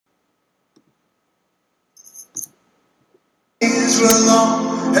were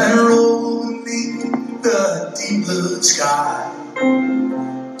long and rolled beneath the deep blue sky.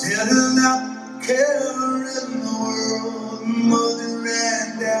 Did not care in the world, mother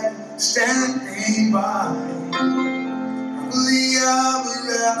and dad standing by. The hour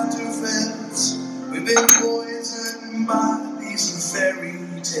after fails, we've been poisoned by these fairy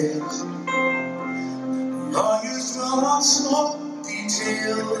tales. Lawyers draw small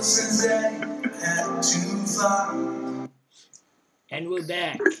details since they had to fly. And we're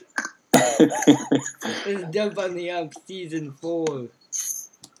back. This is Dump on the Ump, Season 4.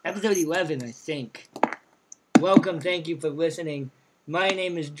 Episode 11, I think. Welcome, thank you for listening. My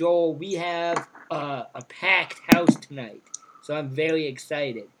name is Joel. We have a packed house tonight, so I'm very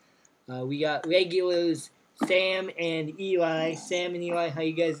excited. We got regulars, Sam and Eli. Sam and Eli, how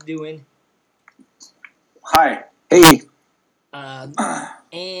you guys doing? Hi. Hey.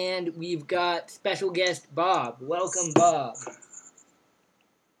 And we've got special guest Bob. Welcome, Bob.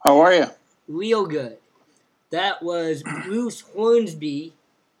 How are you? Real good. That was Bruce Hornsby,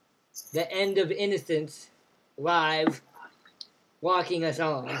 The End of Innocence, live, walking us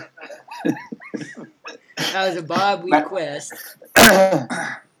on. That was a Bob request.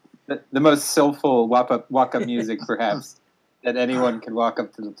 The most soulful walk-up music, perhaps, that anyone can walk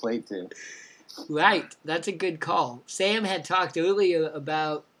up to the plate to. Right, that's a good call. Sam had talked earlier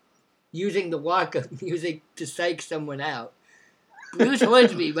about using the walk-up music to psych someone out. Bruce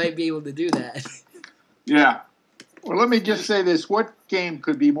Hornsby might be able to do that. Yeah. Well, let me just say this. What game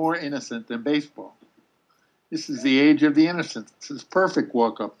could be more innocent than baseball? This is the age of the innocent. This is perfect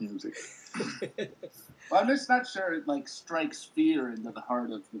walk-up music. Well, I'm just not sure it strikes fear into the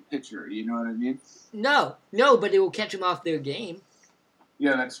heart of the pitcher. You know what I mean? No, but it will catch them off their game.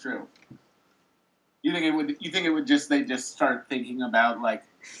 Yeah, that's true. You think it would just they just start thinking about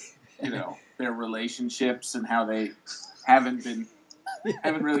their relationships and how they haven't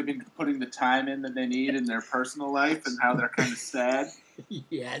really been putting the time in that they need in their personal life and how they're kind of sad.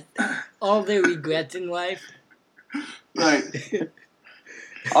 Yes. All their regrets in life. Right.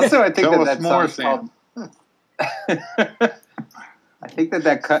 Also, I think Tell that us more, song Sam. I think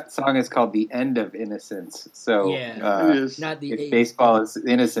that song is called "The End of Innocence." So, it is. Not the if age. baseball is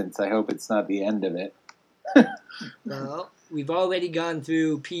innocence, I hope it's not the end of it. Well, we've already gone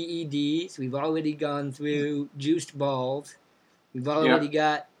through PEDs. We've already gone through juiced balls. We've already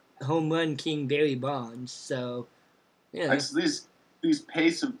got home run king Barry Bonds. So, yeah. It's these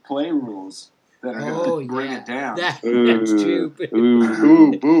pace of play rules that are going to bring it down. That's true.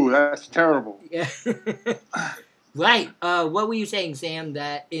 Boo, boo, that's terrible. Yeah. Right. What were you saying, Sam?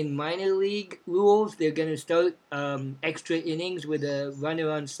 That in minor league rules, they're going to start extra innings with a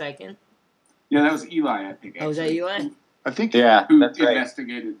runner on second? Yeah, that was Eli, I think. Oh, was that Eli? I think Who that's right.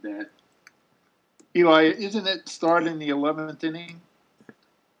 investigated that. Eli, isn't it start in the 11th inning?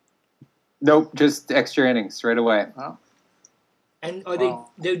 Nope, just extra innings right away. Oh. And are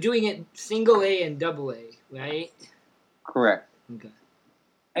they're doing it single A and double A, right? Correct. Okay.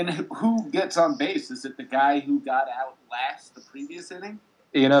 And who gets on base? Is it the guy who got out last the previous inning?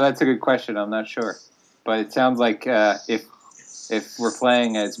 That's a good question. I'm not sure, but it sounds like if we're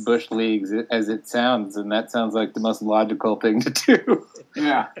playing as bush leagues as it sounds, and that sounds like the most logical thing to do.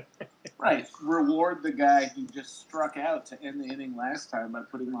 Yeah. Right. Reward the guy who just struck out to end the inning last time by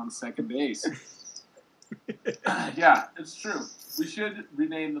putting him on second base. Yeah, it's true. We should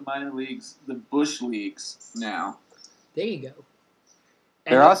rename the minor leagues the Bush Leagues now. There you go.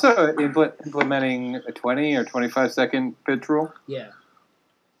 They're also implementing a 20 or 25 second pitch rule. Yeah.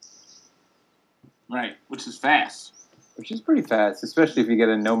 Right, which is fast. Which is pretty fast, especially if you get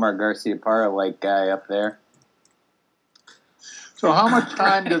a Nomar Garciaparra-like guy up there. So how much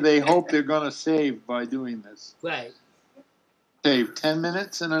time do they hope they're going to save by doing this? Right. Save 10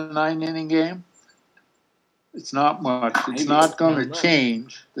 minutes in a 9-inning game? It's not much. It's Maybe. not going Not to much.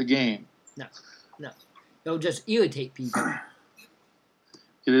 change the game. No. They'll just irritate people.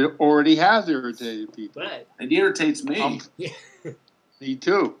 It already has irritated people. Right. It irritates me. Me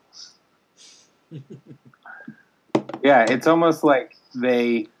too. Yeah, it's almost like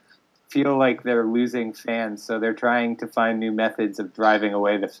they feel like they're losing fans, so they're trying to find new methods of driving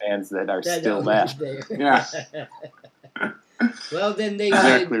away the fans that are still left. There. Yeah. Well, then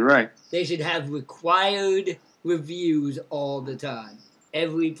Exactly right. they should have required reviews all the time.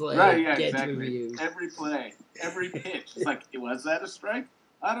 Every play Right, yeah, gets exactly. reviews. Every play, every pitch. It's like, was that a strike?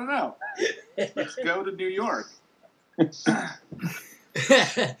 I don't know. Let's go to New York.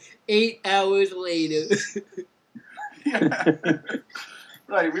 8 hours later. Yeah.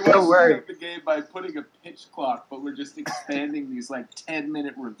 Right, we want to speed up the game by putting a pitch clock, but we're just expanding these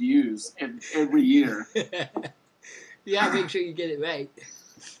 10-minute reviews every year. You gotta make sure you get it right.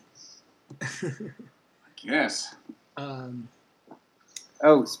 Yes.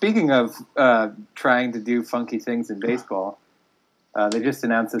 Oh, speaking of trying to do funky things in baseball, they just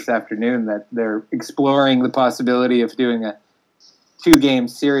announced this afternoon that they're exploring the possibility of doing a 2-game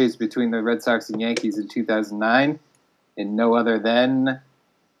series between the Red Sox and Yankees in 2009 in no other than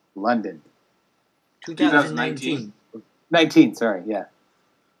London. 2019. 19, sorry, yeah.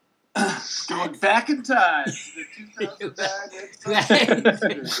 Going back in time to the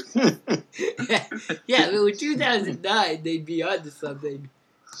 2009 Yeah, if it were 2009, they'd be onto something.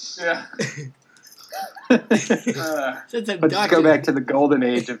 Yeah. Since I'm Let's go back to the golden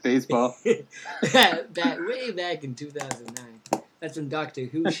age of baseball. way back in 2009. That's some Doctor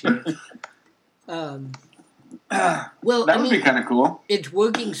Who shit. Well, that I would mean, be kind of cool. it's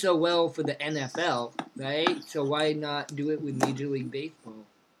working so well for the NFL, right? So why not do it with Major League Baseball?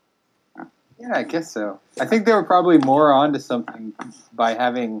 Yeah, I guess so. I think they were probably more onto something by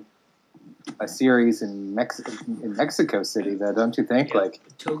having a series in Mexico City, though, don't you think? Yeah. Like,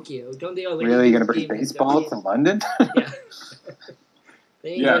 Tokyo. Don't they already really do going to bring games in baseball Tokyo? to London? Yeah. The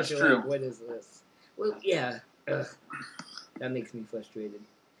Yeah, English it's are true. like, what is this? Well, yeah. Ugh. That makes me frustrated.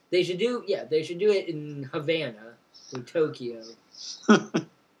 They should do it in Havana or Tokyo. They're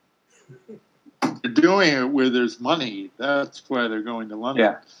doing it where there's money. That's why they're going to London.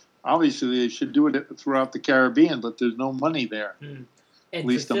 Yeah. Obviously, they should do it throughout the Caribbean, but there's no money there, And at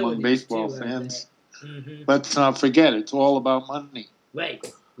least among facilities, baseball too, I fans. bet. Mhm. Let's not forget, it's all about money. Right.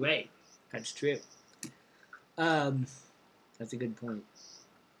 That's true. That's a good point.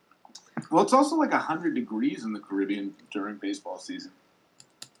 Well, it's also like 100 degrees in the Caribbean during baseball season.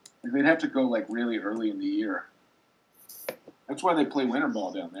 Like they'd have to go like really early in the year. That's why they play winter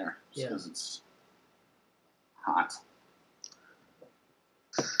ball down there. Yeah. Because it's hot.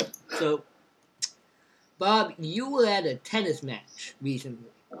 So, Bob, you were at a tennis match recently.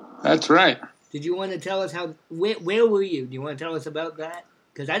 That's right. Did you want to tell us where were you? Do you want to tell us about that?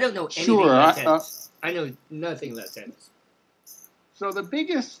 Because I don't know anything Sure. about tennis. I know nothing about tennis. So the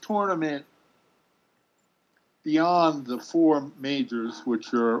biggest tournament beyond the 4 majors,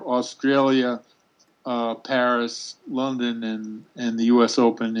 which are Australia, Paris, London, and the U.S.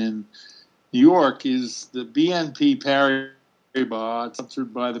 Open in New York, is the BNP Paribas,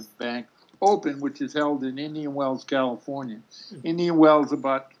 sponsored by the Bank Open, which is held in Indian Wells, California. Indian Wells,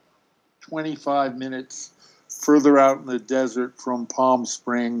 about 25 minutes further out in the desert from Palm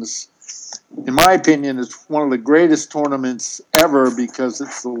Springs. In my opinion, it's one of the greatest tournaments ever because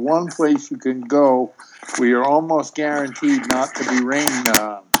it's the one place you can go where you're almost guaranteed not to be rained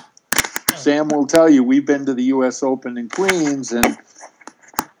on. Sam will tell you, we've been to the U.S. Open in Queens and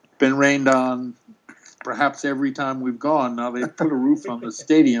been rained on perhaps every time we've gone. Now, they put a roof on the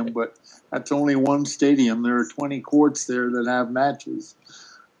stadium, but that's only one stadium. There are 20 courts there that have matches.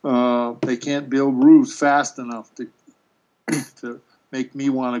 They can't build roofs fast enough to make me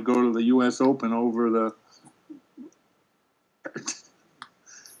want to go to the U.S. Open over the...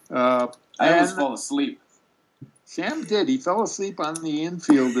 I always fall asleep. Sam did. He fell asleep on the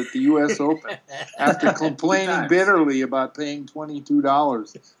infield at the U.S. Open after complaining bitterly about paying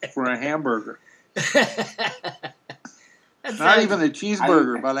 $22 for a hamburger. Not even a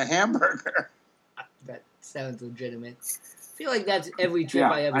cheeseburger, but a hamburger. That sounds legitimate. I feel like that's every trip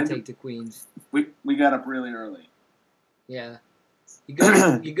I ever take to Queens. We got up really early. Yeah.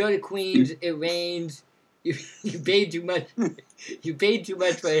 You go to Queens, it rains, you paid too much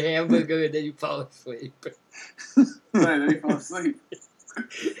for a hamburger and then you fall asleep. Right, then you fall asleep.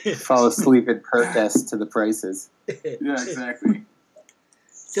 Fall asleep in protest to the prices. Yeah, exactly.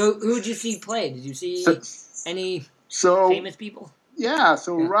 So who'd you see play? Did you see any famous people? Yeah,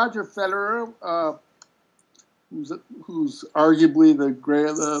 so Roger Federer, who's arguably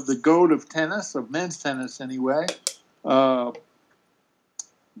the GOAT of tennis, of men's tennis anyway,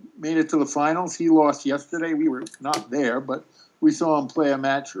 made it to the finals. He lost yesterday. We were not there, but we saw him play a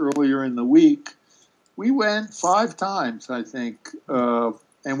match earlier in the week. We went 5 times, I think,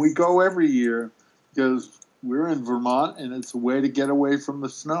 and we go every year because we're in Vermont and it's a way to get away from the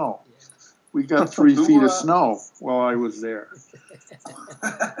snow. We got 3 feet of snow while I was there.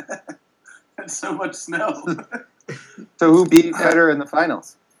 That's so much snow. So who beat Federer in the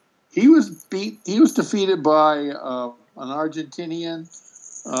finals? He was defeated by an Argentinian,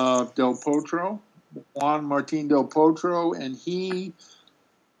 Del Potro, Juan Martín Del Potro, and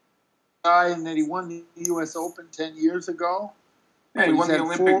and then he won the U.S. Open 10 years ago. Yeah, he won the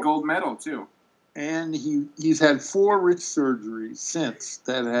Olympic gold medal too. And he's had 4 wrist surgeries since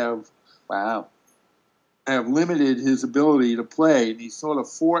that have limited his ability to play, and he sort of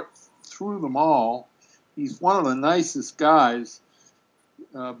fought through them all. he's one of the nicest guys,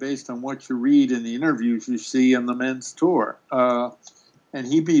 based on what you read in the interviews you see on the men's tour. And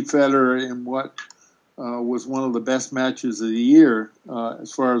he beat Federer in what was one of the best matches of the year,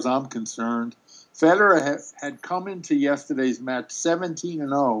 as far as I'm concerned. Federer had come into yesterday's match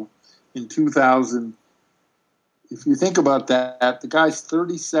 17-0 in 2000. If you think about that, the guy's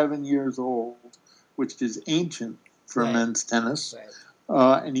 37 years old, which is ancient for men's tennis.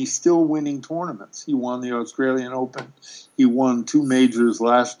 Right. And he's still winning tournaments. He won the Australian Open. He won 2 majors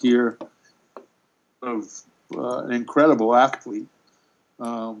last year. Of an incredible athlete.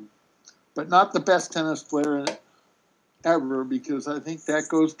 But not the best tennis player ever, because I think that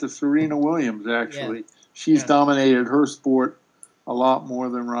goes to Serena Williams, actually. Yeah. She's dominated her sport a lot more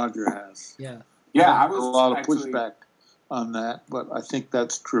than Roger has. Yeah. Yeah, I There's was a lot of actually, pushback on that, but I think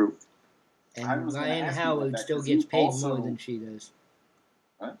that's true. I And was gonna Ryan ask you about Howard that, still 'cause gets you paid also- more than she does.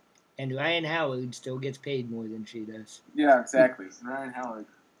 What? And Ryan Howard still gets paid more than she does. Yeah, exactly. Ryan Howard.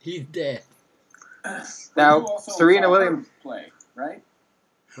 He's dead. Now, You also Serena saw her Williams- play, right?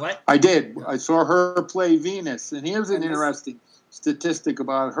 What? I did. I saw her play Venus, and here's an And this- interesting statistic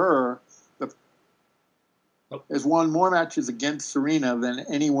about her. Has won more matches against Serena than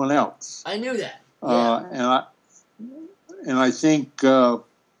anyone else. I knew that. Yeah. And I think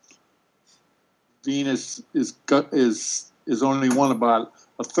Venus is only won about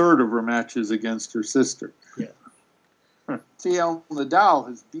a third of her matches against her sister. Yeah. Rafael Nadal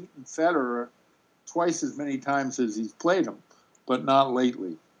has beaten Federer twice as many times as he's played him, but not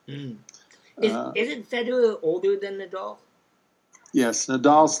lately. Mm. Isn't Federer older than Nadal? Yes,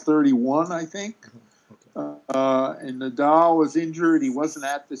 Nadal's 31, I think. And Nadal was injured. He wasn't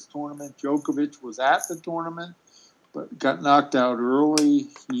at this tournament. Djokovic was at the tournament, but got knocked out early.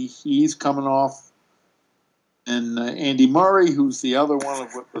 He's coming off. And Andy Murray, who's the other one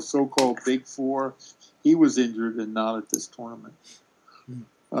of the so-called Big Four, he was injured and not at this tournament.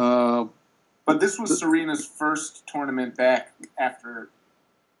 But this was Serena's first tournament back after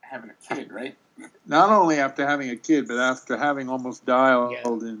having a kid, right? Not only after having a kid, but after having almost died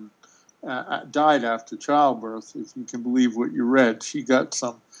after childbirth, if you can believe what you read. She got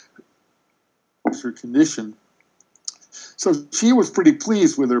her condition. So she was pretty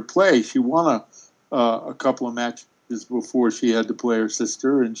pleased with her play. She won a couple of matches before she had to play her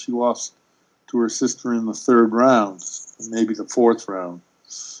sister, and she lost to her sister in the third round, maybe the fourth round.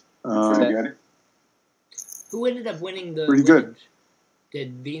 Pretty good. Who ended up winning the Pretty good. women's?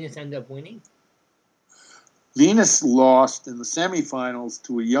 Did Venus end up winning? Venus lost in the semifinals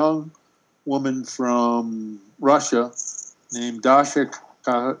to a young woman from Russia named Dasha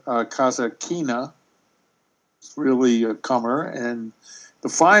Kazakina. It's really a comer. And the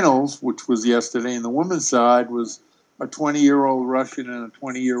finals, which was yesterday, in the women's side, was a 20-year-old Russian and a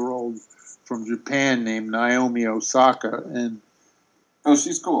 20-year-old from Japan named Naomi Osaka. And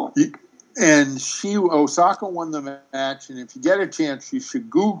she's cool. And Osaka won the match, and if you get a chance, you should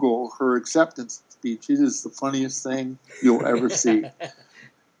Google her acceptance speech. It is the funniest thing you'll ever see.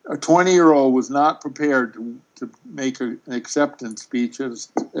 A 20-year-old was not prepared to make an acceptance speech at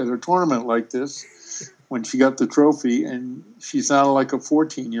a tournament like this when she got the trophy, and she sounded like a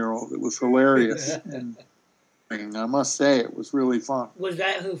 14-year-old. It was hilarious. And I must say, it was really fun. Was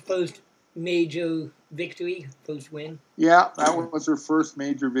that her first major victory, first win? Yeah, that was her first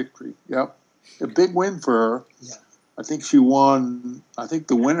major victory. Yep. A big win for her. Yeah. I think she won,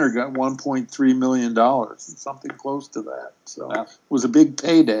 the winner got $1.3 million, something close to that. So it was a big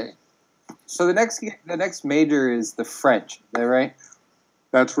payday. So the next major is the French, is that right?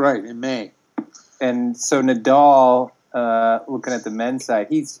 That's right, in May. And so Nadal, looking at the men's side,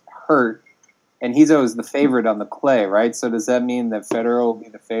 he's hurt, and he's always the favorite on the clay, right? So does that mean that Federer will be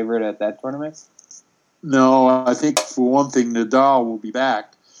the favorite at that tournament? No, I think for one thing, Nadal will be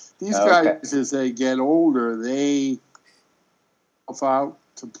back. These guys, as they get older, they go out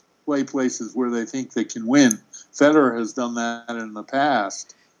to play places where they think they can win. Federer has done that in the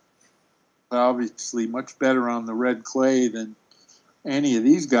past. Obviously, much better on the red clay than any of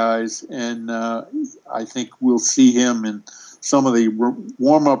these guys, and I think we'll see him in some of the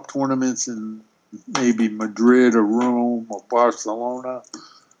warm-up tournaments in maybe Madrid or Rome or Barcelona.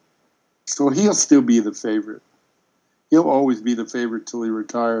 So he'll still be the favorite. He'll always be the favorite till he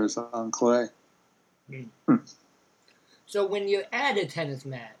retires on clay. So when you're at a tennis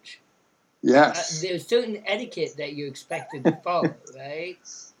match, Yes. there's certain etiquette that you're expected to follow, right?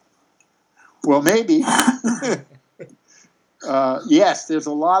 Well, maybe. Yes, there's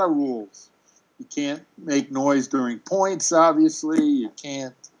a lot of rules. You can't make noise during points, obviously. You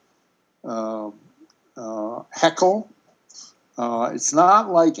can't heckle. It's not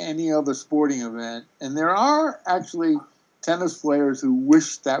like any other sporting event, and there are actually tennis players who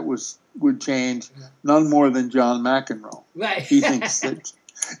wish that would change. None more than John McEnroe. Right. He thinks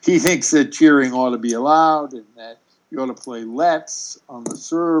that cheering ought to be allowed, and that you ought to play lets on the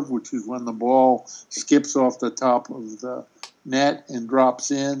serve, which is when the ball skips off the top of the net and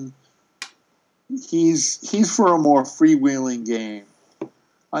drops in. He's for a more freewheeling game.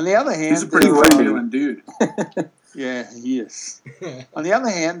 On the other hand, he's a pretty freewheeling dude. Yeah, he is. On the other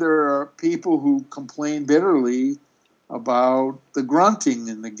hand, there are people who complain bitterly about the grunting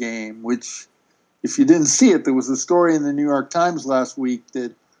in the game, which, if you didn't see it, there was a story in the New York Times last week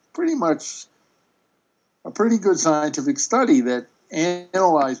that pretty much a pretty good scientific study that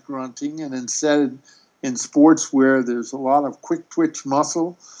analyzed grunting and said in sports where there's a lot of quick twitch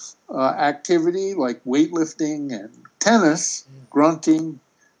muscle activity like weightlifting and tennis, grunting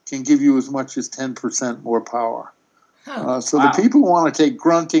can give you as much as 10% more power. So the people who want to take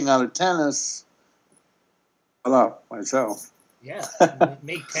grunting out of tennis, hello, myself. Yeah,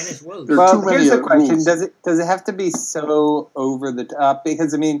 make tennis worse. Well, here's the question: does it have to be so over the top?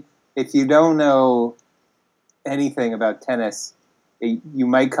 Because I mean, if you don't know anything about tennis, you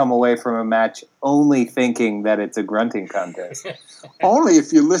might come away from a match only thinking that it's a grunting contest. Only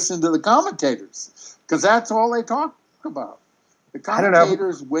if you listen to the commentators, because that's all they talk about. The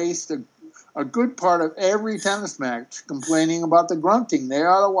commentators waste a good part of every tennis match complaining about the grunting. They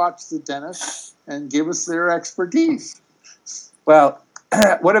ought to watch the tennis and give us their expertise. Well,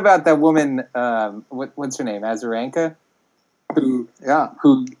 what about that woman, what's her name, Azarenka? Who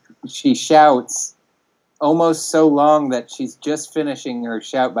she shouts almost so long that she's just finishing her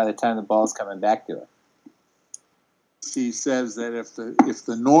shout by the time the ball's coming back to her. She says that if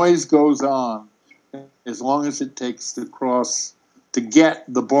the noise goes on, as long as it takes the cross to get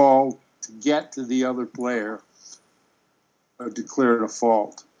the ball to get to the other player, declared a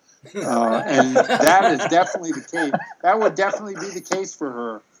fault. And that is definitely the case. That would definitely be the case for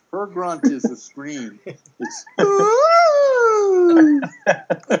her. Her grunt is a scream. It's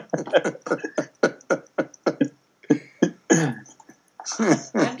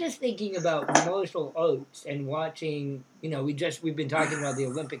I'm just thinking about martial arts and watching. We've been talking about the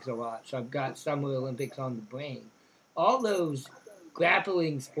Olympics a lot, so I've got Summer Olympics on the brain. All those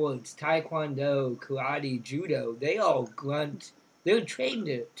grappling sports, taekwondo, karate, judo, they all grunt. They're trained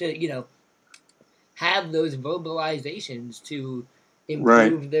to have those verbalizations to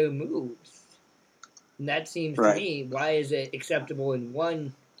improve their moves. And that seems to me, why is it acceptable in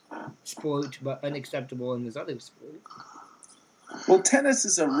one sport but unacceptable in this other sport? Well, tennis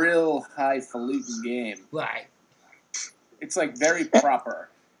is a real highfalutin game. Right. It's like very proper.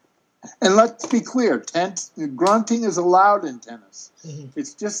 And let's be clear, grunting is allowed in tennis. Mm-hmm.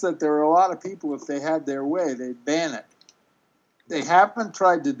 It's just that there are a lot of people, if they had their way, they'd ban it. They haven't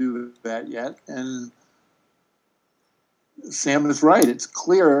tried to do that yet, and Sam is right. It's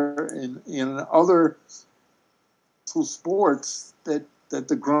clear in other sports that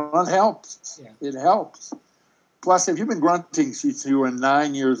the grunt helps. Yeah. It helps. Plus, if you've been grunting since you were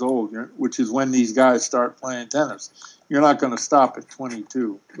 9 years old, which is when these guys start playing tennis, you're not going to stop at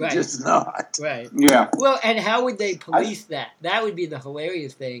 22. Right. You're just not. Right. Yeah. Well, and how would they police that? That would be the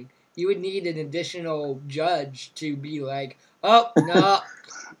hilarious thing. You would need an additional judge to be like, oh, no,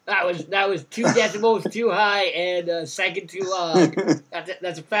 that was 2 decibels too high and a second too long.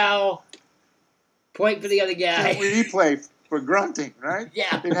 That's a foul. Point for the other guy. Replay for grunting, right?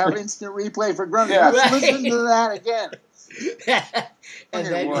 Yeah. They'd have instant replay for grunting. Yeah. Let's listen to that again. And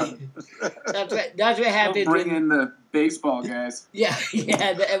then, that's what happens. Bring in the baseball guys. Yeah,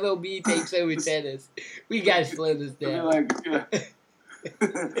 the MLB takes over tennis. We gotta slow this down.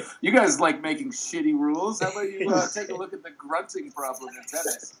 You guys like making shitty rules. How about you take a look at the grunting problem in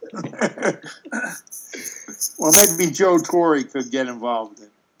tennis? Well, maybe Joe Torre could get involved in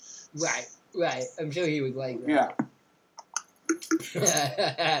it. Right. I'm sure he would like that.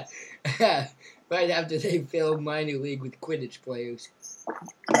 Yeah. Right after they film minor league with Quidditch players.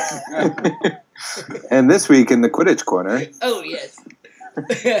 And this week in the Quidditch Corner. Oh, yes.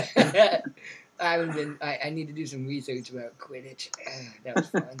 I need to do some research about Quidditch. That was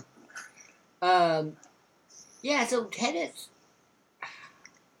fun. So tennis,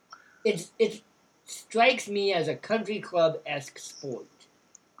 it strikes me as a country club-esque sport.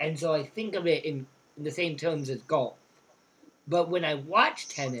 And so I think of it in the same terms as golf. But when I watch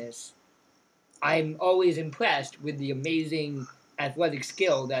tennis, I'm always impressed with the amazing athletic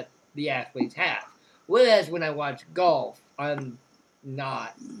skill that the athletes have. Whereas when I watch golf, I'm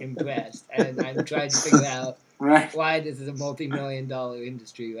not impressed, and I'm trying to figure out why this is a multi-million-dollar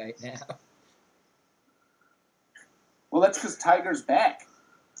industry right now. Well, that's because Tiger's back.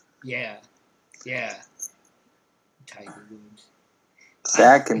 Yeah. Tiger Woods.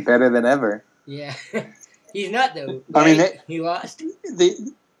 Back and better than ever. Yeah. He's not, though. I mean, right? He lost.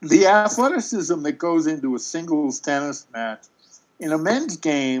 The athleticism that goes into a singles tennis match. In a men's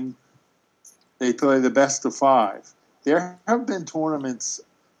game, they play the best of 5. There have been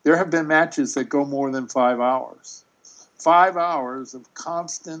matches that go more than 5 hours. 5 hours of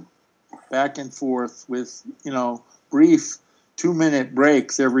constant back and forth with, brief 2-minute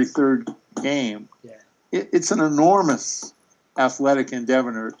breaks every third game. Yeah. It's an enormous athletic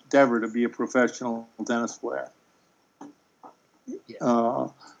endeavor to be a professional tennis player. Yeah.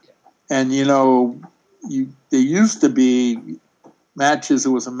 And, there used to be matches.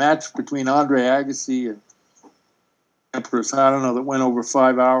 There was a match between Andre Agassi and Empress, I don't know, that went over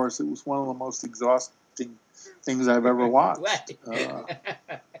 5 hours. It was one of the most exhausting things I've ever watched.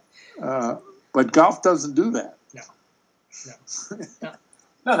 But golf doesn't do that.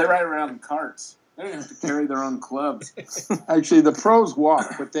 No, they ride around in carts. They don't have to carry their own clubs. Actually, the pros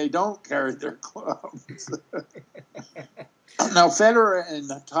walk, but they don't carry their clubs. Now, Federer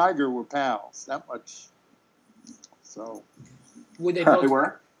and Tiger were pals, that much. So, Would they They both?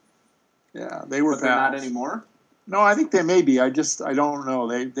 were? yeah, they were But they're not pals. anymore? No, I think they may be. I don't know.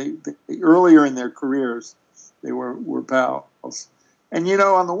 They earlier in their careers, they were pals. And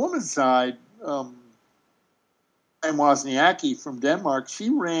on the women's side, Anne Wozniacki from Denmark, she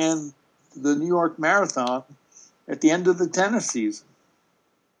ran the New York Marathon at the end of the tennis season.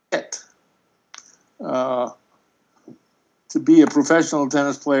 To be a professional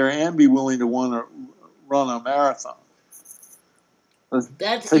tennis player and be willing to run a marathon.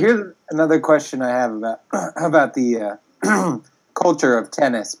 That's So here's another question I have about the culture of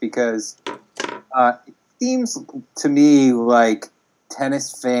tennis, because it seems to me like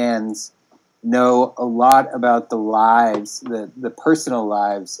tennis fans know a lot about the lives, the personal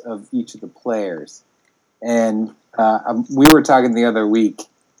lives of each of the players. And we were talking the other week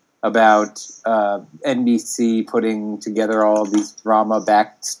about NBC putting together all these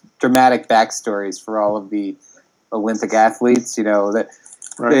dramatic backstories for all of the Olympic athletes, that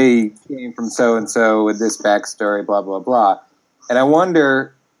Right. they came from so-and-so with this backstory, blah, blah, blah. And I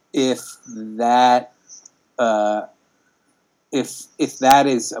wonder if that if that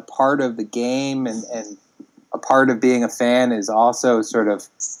is a part of the game and a part of being a fan is also sort of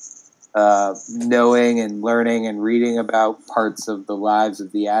knowing and learning and reading about parts of the lives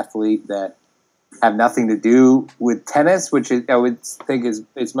of the athlete that have nothing to do with tennis, which I would think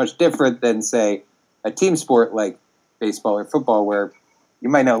is much different than, say, a team sport like baseball or football, where you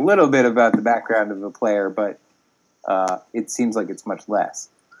might know a little bit about the background of a player, but it seems like it's much less.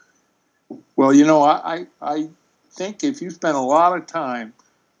 Well, I think if you spend a lot of time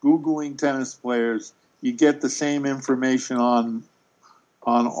Googling tennis players, you get the same information on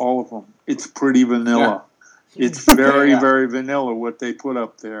all of them. It's pretty vanilla. Yeah. It's very, Yeah. very vanilla what they put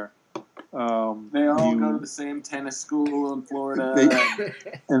up there. They all go to the same tennis school in Florida.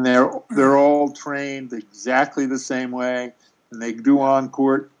 And they're all trained exactly the same way, and they do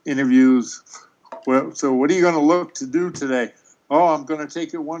on-court interviews. Well, so what are you going to look to do today? Oh, I'm going to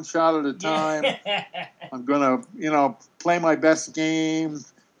take it one shot at a time. I'm going to, play my best game.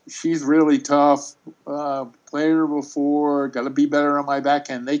 She's really tough. Played her before. Got to be better on my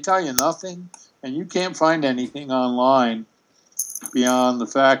backhand. They tell you nothing, and you can't find anything online beyond the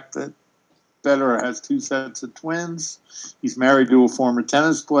fact that Federer has 2 sets of twins. He's married to a former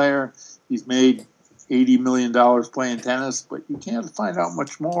tennis player. He's made $80 million playing tennis, but you can't find out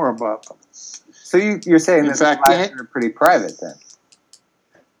much more about them. So you're saying that their lives are pretty private then?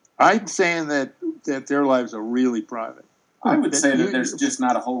 I'm saying that their lives are really private. I would say that there's just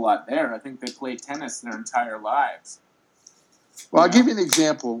not a whole lot there. I think they play tennis their entire lives. Well, I'll give you an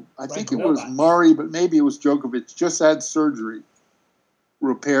example. I think it was Murray, but maybe it was Djokovic, just had surgery,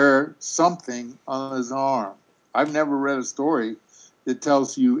 repair something on his arm. I've never read a story that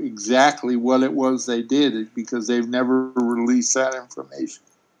tells you exactly what it was they did, because they've never released that information.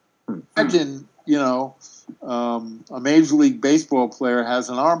 Imagine, a Major League Baseball player has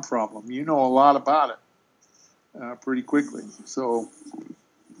an arm problem. You know a lot about it pretty quickly. So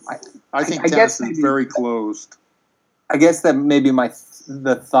I think tennis is very closed. I guess that maybe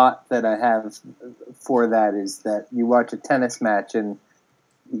the thought that I have for that is that you watch a tennis match and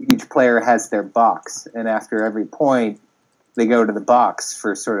each player has their box, and after every point they go to the box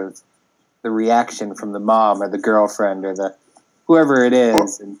for sort of the reaction from the mom or the girlfriend or the whoever it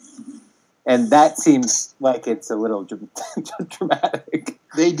is, and that seems like it's a little dramatic.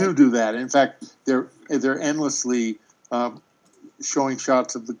 They do that. In fact, they're endlessly showing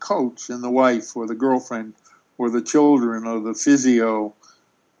shots of the coach and the wife or the girlfriend or the children or the physio.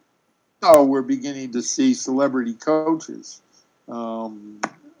 Oh, we're beginning to see celebrity coaches.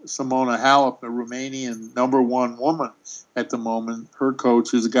 Simona Halep, the Romanian #1 woman at the moment, her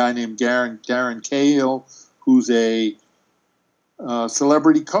coach is a guy named Darren Cahill, who's a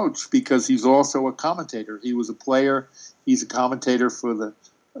celebrity coach because he's also a commentator. He was a player. He's a commentator for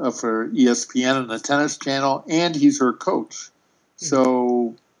ESPN and the Tennis Channel, and he's her coach.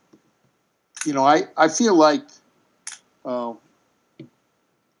 So, I feel like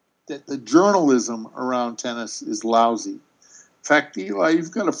that the journalism around tennis is lousy. In fact, Eli,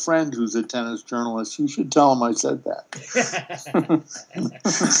 you've got a friend who's a tennis journalist. You should tell him I said that.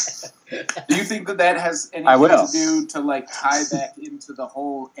 Do you think that has anything to do to tie back into the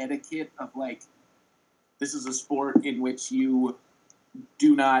whole etiquette of this is a sport in which you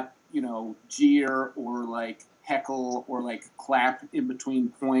do not, jeer or heckle or clap in between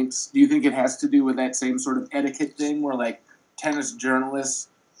points? Do you think it has to do with that same sort of etiquette thing where tennis journalists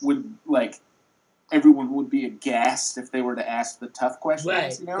would everyone would be aghast if they were to ask the tough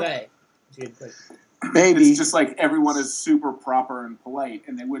questions? Right. Maybe it's just everyone is super proper and polite,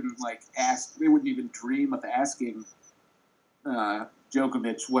 and they wouldn't ask. They wouldn't even dream of asking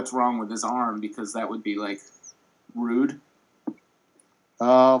Djokovic what's wrong with his arm because that would be rude.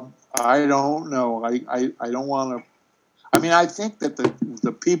 I don't know. I don't want to. I mean, I think that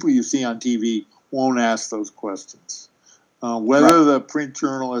the people you see on TV won't ask those questions. Whether the print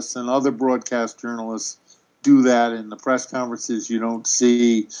journalists and other broadcast journalists do that in the press conferences, you don't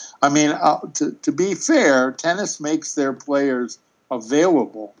see. I mean, to be fair, tennis makes their players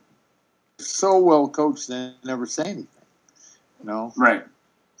available. So well coached, they never say anything. Right.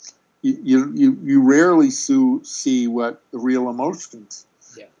 You rarely see what the real emotions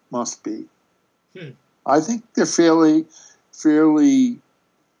must be. I think they're fairly.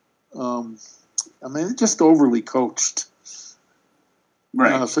 Just overly coached.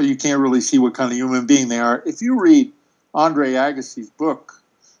 Right. So you can't really see what kind of human being they are. If you read Andre Agassi's book,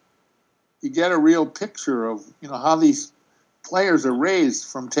 you get a real picture of how these players are raised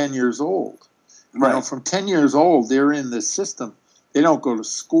from 10 years old. Right. From 10 years old, they're in this system. They don't go to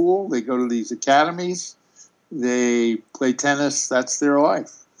school. They go to these academies. They play tennis. That's their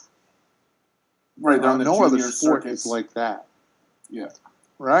life. Right. No other sport is like that. Yeah.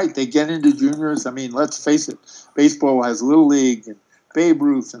 Right. They get into juniors. I mean, let's face it. Baseball has Little League and Babe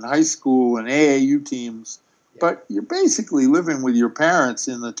Ruth and high school and AAU teams. But you're basically living with your parents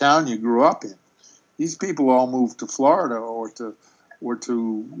in the town you grew up in. These people all move to Florida or to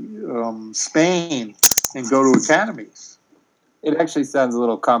Spain and go to academies. It actually sounds a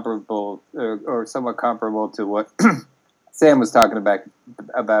little comparable or somewhat comparable to what Sam was talking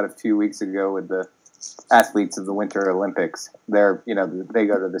about a few weeks ago with the athletes of the Winter Olympics. They go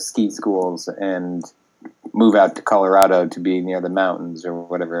to the ski schools and move out to Colorado to be near the mountains or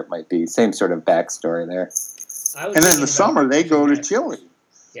whatever it might be. Same sort of backstory there. And then in the summer, they go to Chile.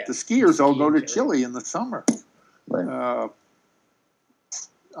 Yeah. The skiers all go to Chile in the summer. Right.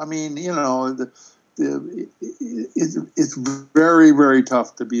 It's very, very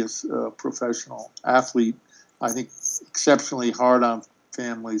tough to be a professional athlete. I think exceptionally hard on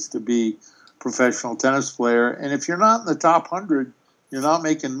families to be a professional tennis player. And if you're not in the top 100, you're not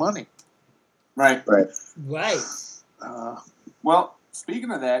making money. Right. Well,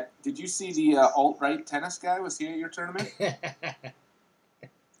 speaking of that, did you see the alt-right tennis guy? Was he at your tournament?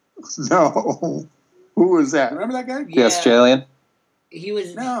 No. Who was that? Remember that guy? The Australian? He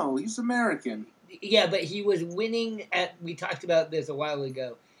was. No, he's American. Yeah, but he was winning at. We talked about this a while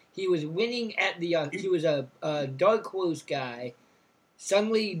ago. He was winning at the. He was a dark horse guy.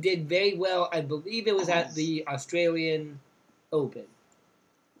 Suddenly did very well. I believe it was at the Australian Open.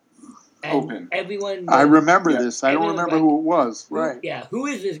 And everyone. I remember this. I don't remember who it was. Right. Yeah. Who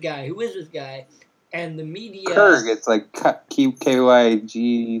is this guy? And the media. Kurg. It's like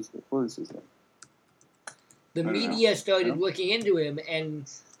KYG. What was his name? The media started looking into him, and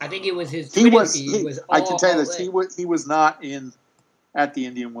I think it was his He Twitter was. feed was I all can tell you this. alt-right. He was not at the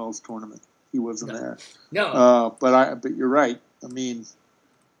Indian Wells tournament. He wasn't there. No. But you're right. I mean.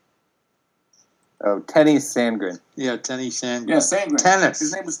 Oh, Tennis Sandgren. Yeah, Tennis Sandgren. Yeah, Sandgren. Tennis.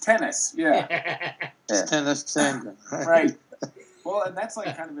 His name was Tennis. Yeah. Tennis Sandgren. Right. Well, and that's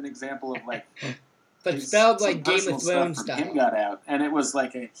kind of an example of but spelled like Game of Thrones style. style. Him got out, and it was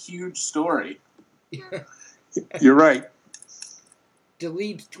a huge story. You're right.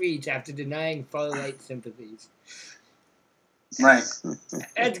 Deletes tweets after denying far-right sympathies. Right.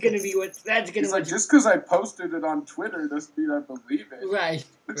 That's gonna be what. That's gonna. It's just because I posted it on Twitter doesn't mean I believe it. Right.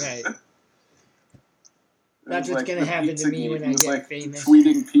 That's what's gonna happen to me when I get famous.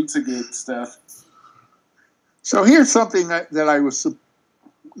 Tweeting Pizzagate stuff. So here's something that I was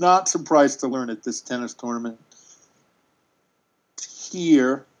not surprised to learn at this tennis tournament.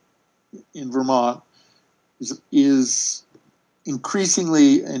 Here in Vermont is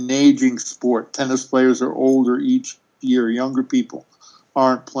increasingly an aging sport. Tennis players are older each year. Younger people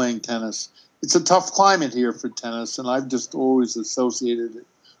aren't playing tennis. It's a tough climate here for tennis, and I've just always associated it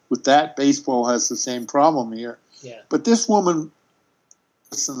with that. Baseball has the same problem here. Yeah. But this woman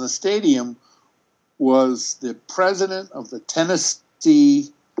in the stadium was the president of the Tennessee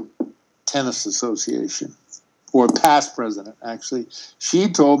Tennis Association, or past president, actually. She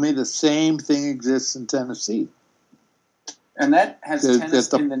told me the same thing exists in Tennessee. And that has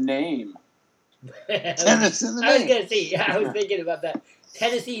tennis in the name. Tennis in the I was name. going to say, I was thinking about that.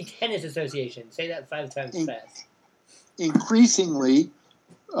 Tennessee Tennis Association. Say that 5 times fast. Increasingly,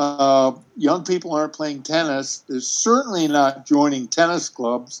 young people aren't playing tennis. They're certainly not joining tennis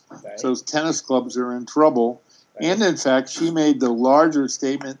clubs. Right. So tennis clubs are in trouble. Right. And in fact, she made the larger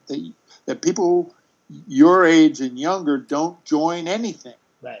statement that people your age and younger don't join anything.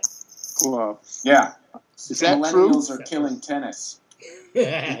 Right. Clubs. Yeah. Is that true? Millennials are killing tennis.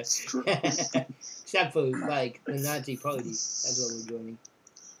 It's true. Except for, like, the Nazi Party. That's what we're joining.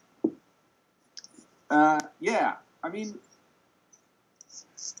 Yeah. I mean,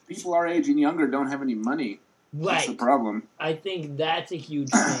 people our age and younger don't have any money. Right. That's the problem. I think that's a huge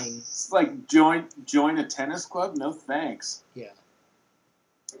thing. It's like join a tennis club? No thanks. Yeah.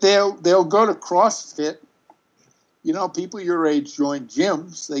 They'll go to CrossFit. You know, people your age join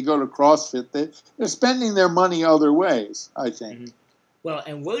gyms. They go to CrossFit. They're spending their money other ways, I think. Mm-hmm. Well,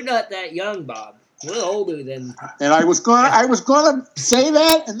 and we're not that young, Bob. We're older than. And I was gonna say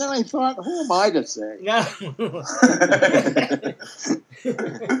that, and then I thought, who am I to say? No.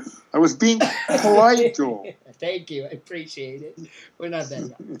 I was being polite, Joel. Thank you. I appreciate it. We're not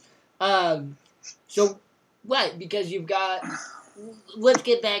that young. So, right, because you've got. Let's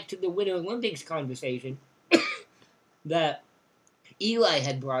get back to the Winter Olympics conversation that Eli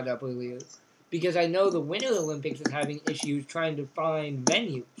had brought up earlier. Because I know the Winter Olympics is having issues trying to find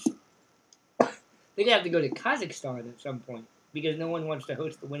venues. They're going to have to go to Kazakhstan at some point because no one wants to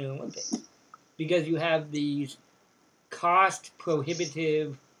host the Winter Olympics. Because you have these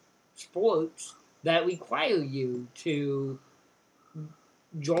cost-prohibitive sports that require you to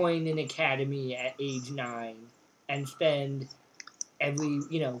join an academy at age 9 and spend every,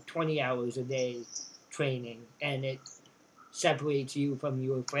 20 hours a day training. And it separates you from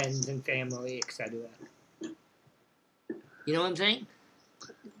your friends and family, etc. You know what I'm saying?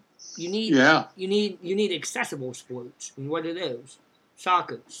 You need accessible sports. And what are those?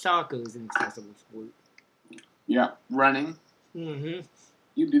 Soccer is an accessible sport. Yeah, running. Mm-hmm.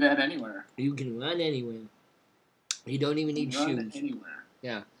 You can do that anywhere. You can run anywhere. You don't even need shoes. Run anywhere.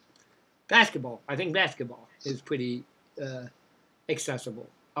 Yeah. Basketball. I think basketball is pretty accessible.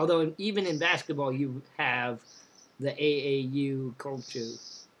 Although even in basketball, you have the AAU culture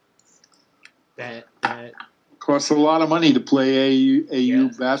that costs a lot of money to play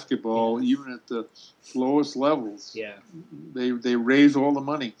AAU basketball, even at the lowest levels. Yeah, they raise all the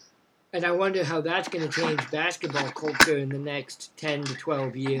money. And I wonder how that's going to change basketball culture in the next 10 to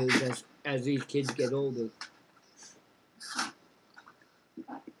 12 years as these kids get older.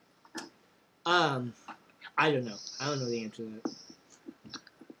 I don't know. I don't know the answer to that.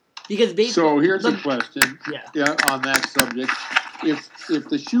 Because so here's a question. Yeah, on that subject. If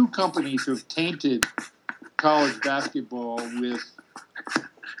the shoe companies have tainted college basketball with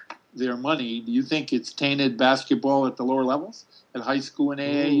their money, do you think it's tainted basketball at the lower levels, at high school and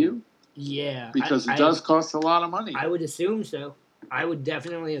AAU? Yeah. Because it does cost a lot of money. I would assume so. I would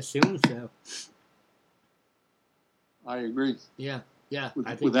definitely assume so. I agree. Yeah. Yeah,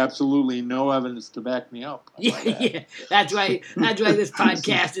 with absolutely no evidence to back me up. Yeah, that's right. That's why this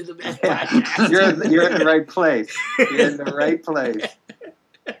podcast is the best podcast. You're in the right place. You're in the right place.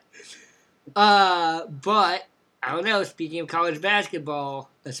 But I don't know. Speaking of college basketball,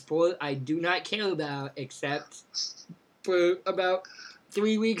 a sport I do not care about except for about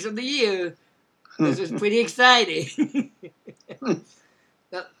 3 weeks of the year. This is pretty exciting.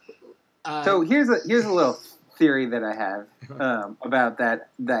 So here's a little theory that I have about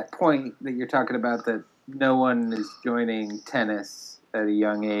that point that you're talking about, that no one is joining tennis at a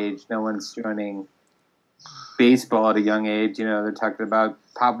young age, no one's joining baseball at a young age. They're talking about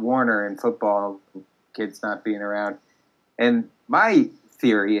Pop Warner in football, kids not being around. And my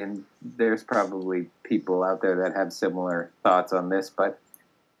theory, and there's probably people out there that have similar thoughts on this, but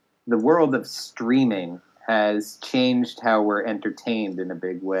the world of streaming has changed how we're entertained in a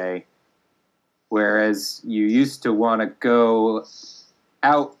big way. Whereas you used to want to go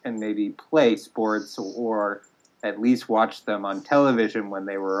out and maybe play sports or at least watch them on television when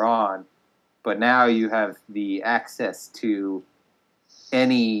they were on. But now you have the access to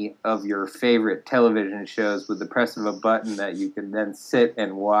any of your favorite television shows with the press of a button that you can then sit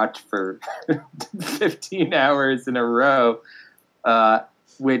and watch for 15 hours in a row,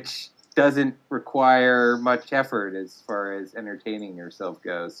 which doesn't require much effort as far as entertaining yourself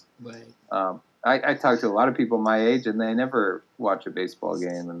goes. Right. I talk to a lot of people my age, and they never watch a baseball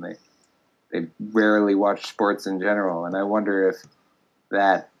game, and they rarely watch sports in general. And I wonder if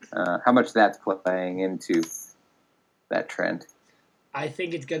that how much that's playing into that trend. I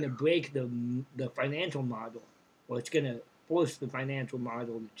think it's going to break the financial model, or it's going to force the financial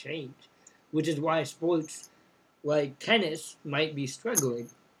model to change, which is why sports like tennis might be struggling.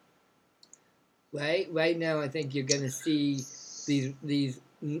 Right now, I think you're going to see these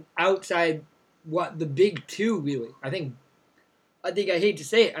outside the big two really. I think I hate to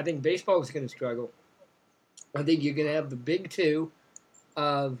say it. I think baseball is going to struggle. I think you're going to have the big two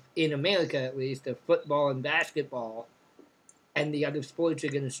of in America at least of football and basketball. And the other sports are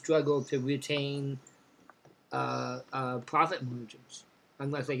going to struggle to retain profit margins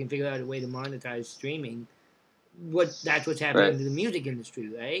unless they can figure out a way to monetize streaming. That's what's happening to the music industry,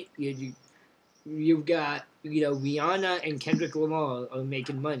 right? You've got Rihanna and Kendrick Lamar are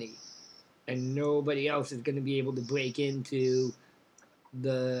making money, and nobody else is going to be able to break into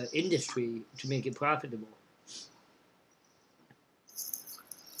the industry to make it profitable.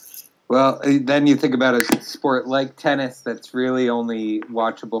 Well, then you think about a sport like tennis that's really only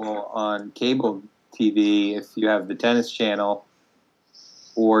watchable on cable TV if you have the tennis channel,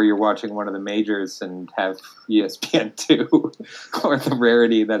 or you're watching one of the majors and have ESPN2, or the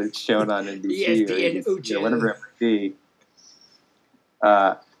rarity that it's shown on NBC ESPN or whatever it might be.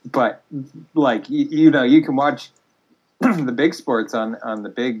 But like you can watch the big sports on the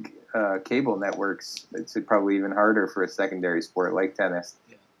big cable networks. It's probably even harder for a secondary sport like tennis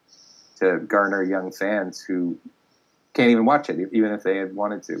to garner young fans who can't even watch it, even if they had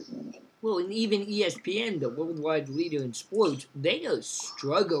wanted to. Well, and even ESPN, the worldwide leader in sports, they are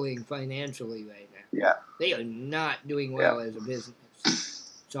struggling financially right now. Yeah. They are not doing well as a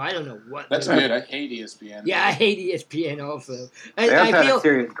business. So I don't know what. That's weird. I hate ESPN. Yeah, I hate ESPN also. They also had a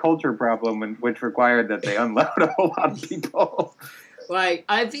serious culture problem, which required that they unload a whole lot of people. Like,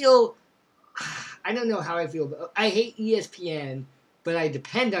 I don't know how I feel, but I hate ESPN, but I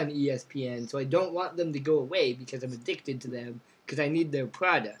depend on ESPN, so I don't want them to go away because I'm addicted to them because I need their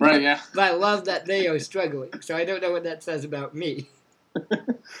product. Right, yeah. But I love that they are struggling, so I don't know what that says about me.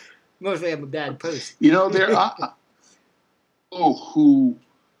 Mostly I'm a bad person. There are people who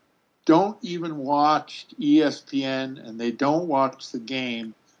don't even watch ESPN and they don't watch the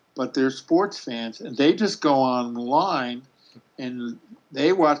game, but they're sports fans, and they just go online and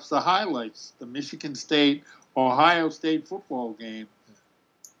they watch the highlights, the Michigan State, Ohio State football game.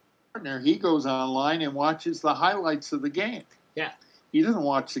 He goes online and watches the highlights of the game. Yeah. He doesn't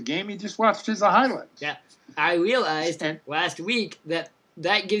watch the game, he just watches the highlights. Yeah. I realized last week that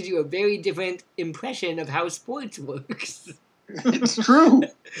gives you a very different impression of how sports works. It's true.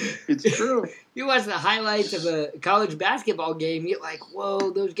 It's true. You watch the highlights of a college basketball game, you're like,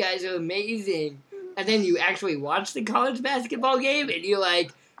 whoa, those guys are amazing. And then you actually watch the college basketball game, and you're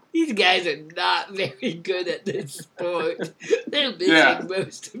like, these guys are not very good at this sport. They're missing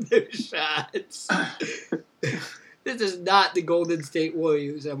most of their shots. This is not the Golden State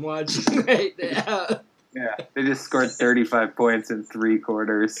Warriors I'm watching right now. Yeah, they just scored 35 points in 3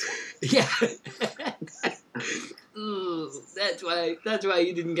 quarters. Yeah. Ooh, that's why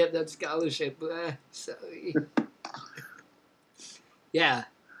you didn't get that scholarship. Sorry. Yeah.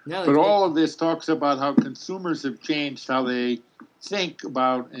 No. But all of this talks about how consumers have changed how they think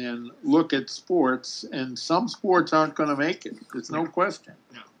about and look at sports, and some sports aren't going to make it. There's no question.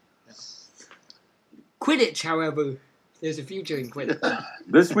 No. Quidditch, however, there's a future in Quidditch.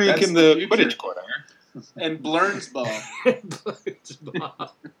 This week That's in the the Quidditch corner. And Blurns Ball. Blurns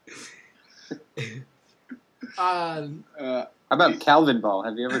Ball. How about Calvin Ball?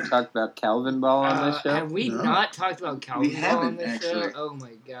 Have you ever talked about Calvin Ball on this show? Have we not talked about Calvin Ball on haven't, this show? actually. Oh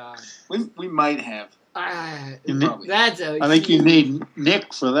my god. We might have. That's a I think you huge, need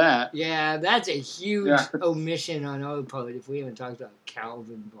Nick for that. Yeah, that's a huge Yeah. omission on our part if we haven't talked about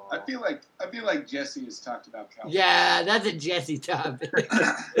Calvin Ball. I feel like Jesse has talked about Calvin. Yeah, that's a Jesse topic.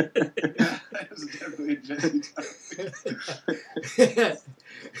 That is definitely a Jesse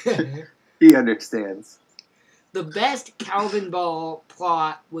topic. He understands. The best Calvin Ball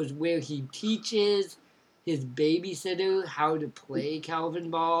plot was where he teaches his babysitter how to play Calvin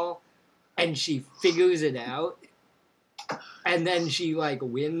Ball, and she figures it out, and then she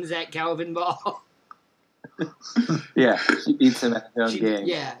wins at Calvin Ball. Yeah, she beats him at his own game.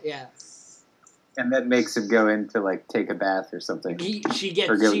 Yeah. And then makes him go in to, like, take a bath or something.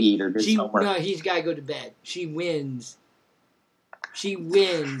 Or go eat or do homework. No, he's got to go to bed. She wins,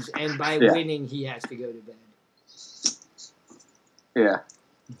 and by winning, he has to go to bed. Yeah.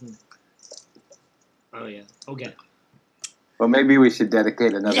 Mm-hmm. Oh, yeah. Okay. Well, maybe we should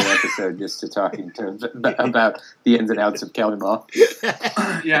dedicate another episode just to talking about the ins and outs of Calvin Ball.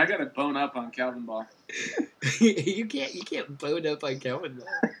 Yeah, I got to bone up on Calvin Ball. You can't bone up on Calvin Ball.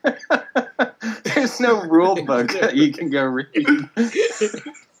 There's no rule book that you can go read. It's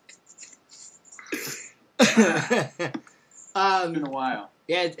been a while.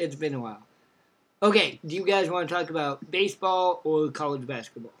 Yeah, it's been a while. Okay, do you guys want to talk about baseball or college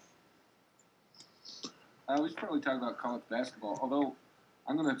basketball? We should probably talk about college basketball, although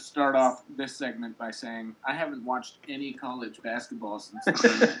I'm going to start off this segment by saying I haven't watched any college basketball since the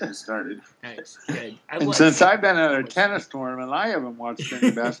tournament has started. Nice, good. And since I've been at a tennis tournament, I haven't watched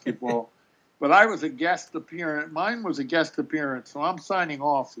any basketball. But I was a guest appearance. Mine was a guest appearance, so I'm signing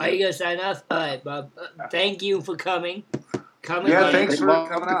off. Are you going to sign off? All right, Bob. Thank you for coming. Yeah, thanks for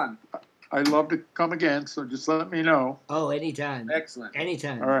coming on. I'd love to come again, so just let me know. Oh, anytime. Excellent.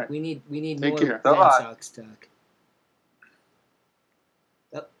 Anytime. All right. We need Take more care. Red Sox talk.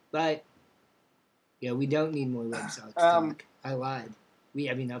 Oh, bye. Yeah, we don't need more Red Sox talk. I lied. We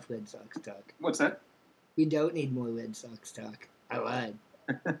have enough Red Sox talk. What's that? We don't need more Red Sox talk. I lied.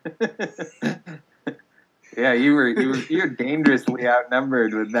 Yeah, you're dangerously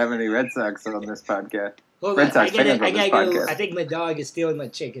outnumbered with that many Red Sox on this podcast. Hold Red on, Sox fans on this go. podcast. I think my dog is stealing my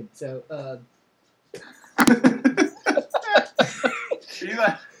chicken. So,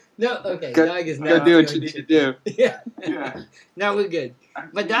 no, okay. Dog is go not do what stealing you need to chicken. do. Yeah. No, we're good.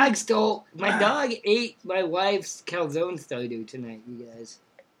 My dog ate my wife's calzone starter tonight, you guys.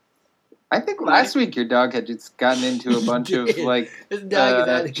 I think last week your dog had just gotten into a bunch of like This dog is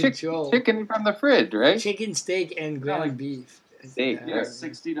out of control. chicken from the fridge, right? Chicken, steak, and ground beef. Steak, Yeah,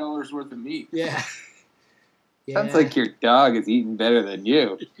 $60 worth of meat. Yeah. Sounds like your dog is eating better than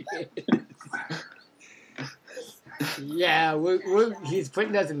you. Yeah, he's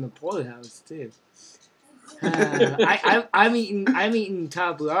putting us in the poorhouse too. I'm eating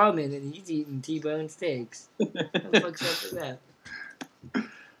top ramen and he's eating T-bone steaks. What the fuck's up with that?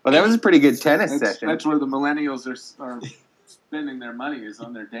 Well, that was a pretty good tennis session. That's where the millennials are spending their money, is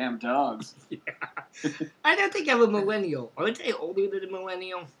on their damn dogs. Yeah. I don't think I'm a millennial. Aren't I older than a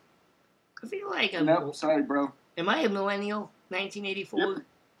millennial? I feel like I'm. Nope, sorry, bro. Am I a millennial? 1984.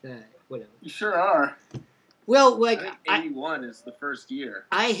 Yep. Whatever. You sure are. Well, like I think 81 is the first year.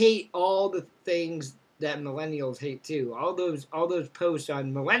 I hate all the things that millennials hate too. All those posts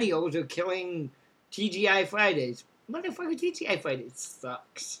on millennials are killing TGI Fridays. Motherfucker, TGI Fridays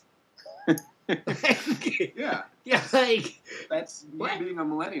sucks. Yeah. Yeah, like that's me what? being a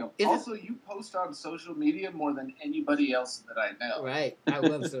millennial. Also, you post on social media more than anybody else that I know. Right. I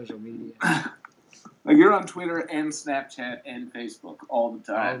love social media. Like, you're on Twitter and Snapchat and Facebook all the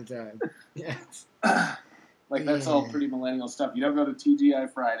time. All the time. Yes. Like, that's all pretty millennial stuff. You don't go to TGI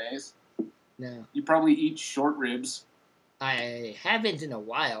Fridays. No. You probably eat short ribs. I haven't in a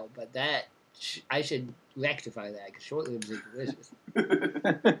while, but that I should rectify that because short ribs are delicious.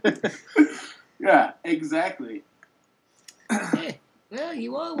 Yeah, exactly. Yeah. Well,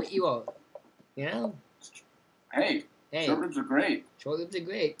 you are what you are. You know? Hey, short ribs are great. Short ribs are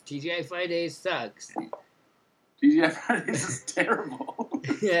great. TGI Fridays sucks. TGI Fridays is terrible.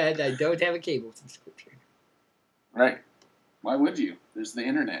 Yeah, and I don't have a cable subscription. Right. Why would you? There's the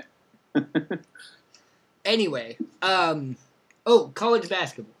internet. Anyway, college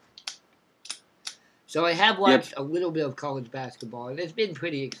basketball. So I have watched a little bit of college basketball, and it's been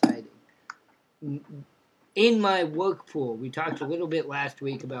pretty exciting. In my work pool, we talked a little bit last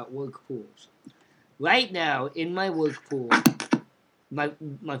week about work pools. Right now, in my work pool, my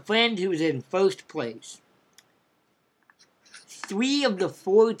friend who's in first place, 3 of the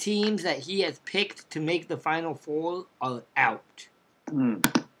 4 teams that he has picked to make the Final Four are out. And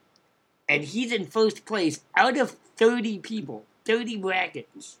he's in first place out of 30 people, 30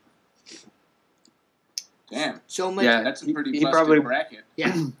 brackets. Damn. So much. Yeah, That's a pretty he busted bracket.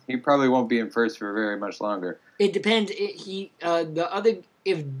 Yeah. He probably won't be in first for very much longer. It depends.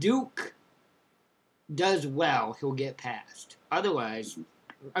 If Duke does well, he'll get past. Otherwise,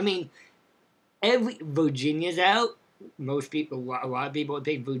 I mean, Virginia's out. A lot of people would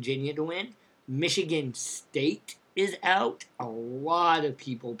pick Virginia to win. Michigan State is out. A lot of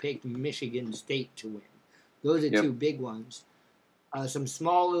people picked Michigan State to win. Those are 2 big ones. Some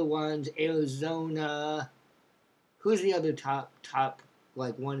smaller ones, Arizona. Who's the other top,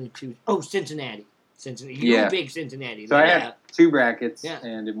 like 1 or 2? Oh, Cincinnati. Cincinnati. Yeah. You picked Cincinnati. So I yeah. had 2 brackets, Yeah.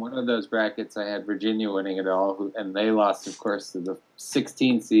 and in one of those brackets, I had Virginia winning it all, and they lost, of course, to the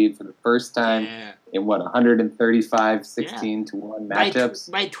 16 seed for the first time Yeah. in 135 16 to 1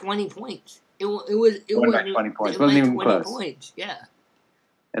 matchups. By 20 points. It was Won by 20 points. It Wasn't by even 20 close. points. Yeah.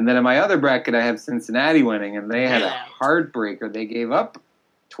 And then in my other bracket, I have Cincinnati winning, and they had a Yeah. heartbreaker. They gave up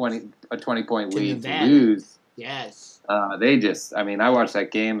a 20-point To lead Nevada. to lose. Yes. I watched that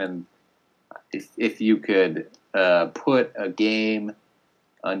game, and if you could put a game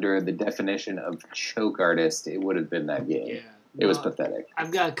under the definition of choke artist, it would have been that game. Yeah. It was No, pathetic.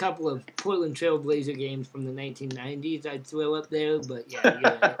 I've got a couple of Portland Trailblazer games from the 1990s I'd throw up there, but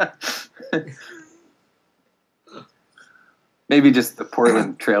yeah. Maybe just the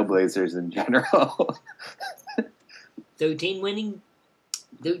Portland Trailblazers in general. 13 winning,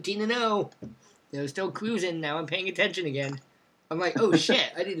 13-0. They're still cruising. Now I'm paying attention again. I'm like, oh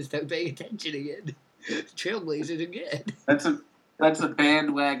shit, I need to start paying attention again. Trailblazers are good. That's a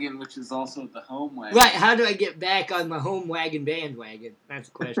bandwagon, which is also the home wagon. Right, how do I get back on my home wagon bandwagon? That's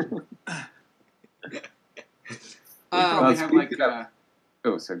the question. You probably have like speaking of-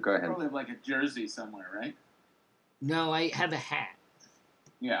 Oh, so go ahead. probably have like a jersey somewhere, right? No, I have a hat.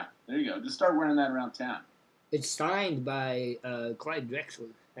 Yeah, there you go. Just start wearing that around town. It's signed by Clyde Drexler,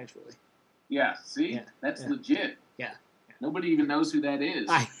 actually. Yeah, see? Yeah, That's yeah. legit. Yeah. Nobody even knows who that is.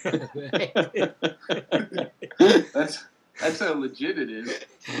 Right? That's how legit it is. It's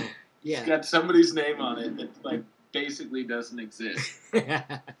Yeah. got somebody's name on it that like basically doesn't exist.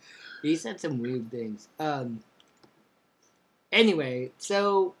 He said some weird things. Anyway,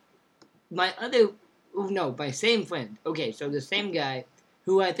 so my same friend. Okay, so the same guy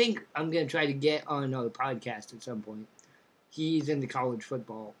who I think I'm going to try to get on our podcast at some point. He's into college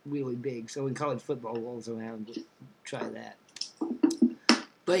football really big. So when college football rolls around, we'll try that.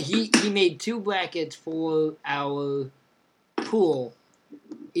 But he made 2 brackets for our pool.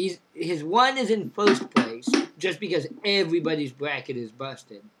 His one is in first place just because everybody's bracket is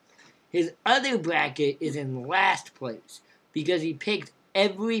busted. His other bracket is in last place because he picked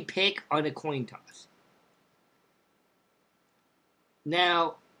every pick on a coin toss.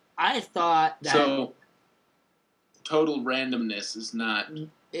 Now, I thought that So total randomness is not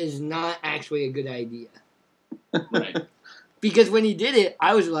is not actually a good idea. right. Because when he did it,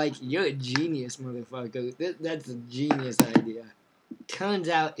 I was like, you're a genius, motherfucker. That's a genius idea. Turns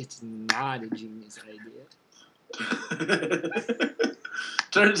out it's not a genius idea.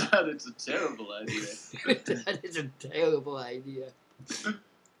 Turns out it's a terrible idea. That is a terrible idea.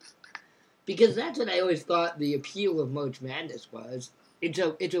 Because that's what I always thought the appeal of March Madness was. It's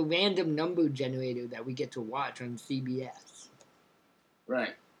a random number generator that we get to watch on CBS.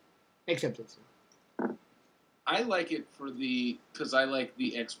 Right. Except it's I like it because I like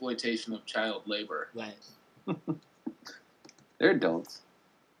the exploitation of child labor. right. They're adults.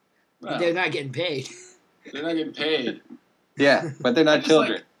 Well, They're not getting paid. they're not getting paid. Yeah, but they're I not just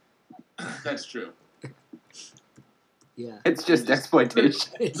children. That's true. Yeah. It's just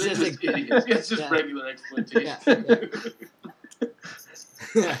exploitation. It's They're just just idiots. It's just yeah. regular exploitation.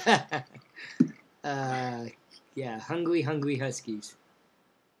 Yeah, hungry huskies.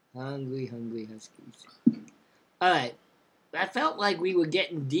 Hungry huskies. All right. I felt like we were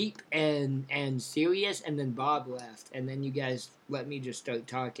getting deep and serious, and then Bob left, and then you guys let me just start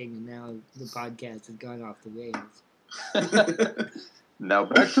talking, and now the podcast has gone off the rails. Now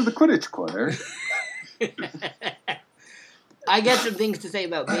back to the Quidditch corner. I got some things to say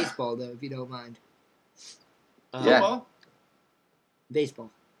about baseball, though, if you don't mind. Yeah. Football?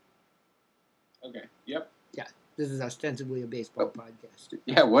 Baseball. Okay. Yep. This is ostensibly a baseball podcast.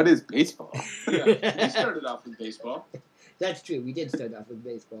 Yeah, what is baseball? Yeah. We started off with baseball. That's true. We did start off with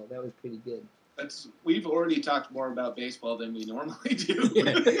baseball. That was pretty good. We've already talked more about baseball than we normally do.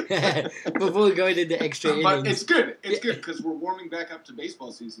 Before going into extra But innings. it's good. It's good because we're warming back up to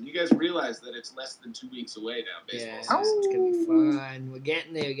baseball season. You guys realize that it's less than 2 weeks away now. Yeah, Baseball it's season. gonna be fun. We're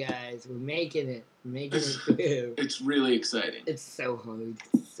getting there, guys. We're making it. We're making it through. It's really exciting. It's so hard.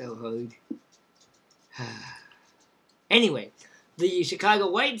 It's so hard. Anyway, the Chicago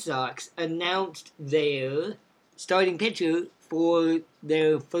White Sox announced their starting pitcher for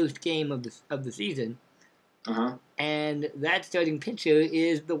their first game of the season, Uh-huh. and that starting pitcher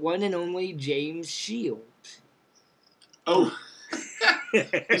is the one and only James Shields. Oh,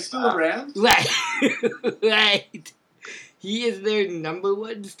 he's still around? Right, right. He is their number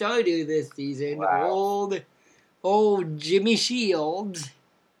 1 starter this season. Wow. Old Jimmy Shields.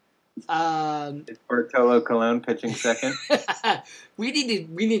 Is Bartolo Colon pitching second? we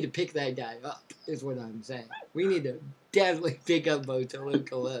need to pick that guy up. Is what I'm saying. We need to definitely pick up Bartolo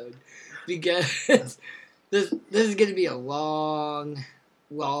Colon because this is going to be a long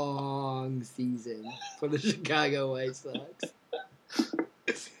season for the Chicago White Sox.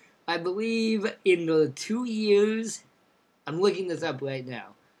 I believe in the 2 years, I'm looking this up right now,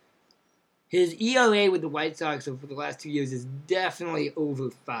 his ERA with the White Sox for the last 2 years is definitely over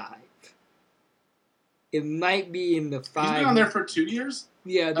 5. It might be in the 5. He's been on there for 2 years?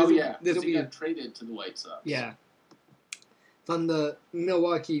 Yeah. This will This he got traded to the White Sox. Yeah. From the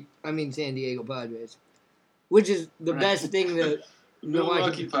San Diego Padres. Which is the best thing that San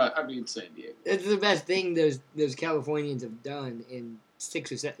Diego. It's the best thing those Californians have done in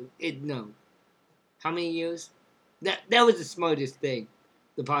 6 or 7. How many years? That was the smartest thing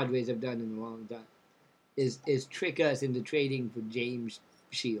the Padres have done in a long time. Is trick us into trading for James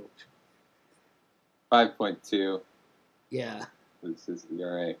Shield. 5.2. Yeah. This is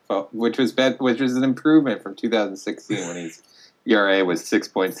ERA, which was an improvement from 2016 when his ERA was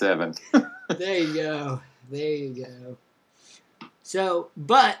 6.7. There you go. So,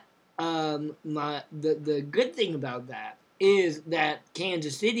 but the good thing about that is that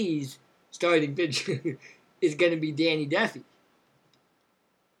Kansas City's starting pitcher is going to be Danny Duffy.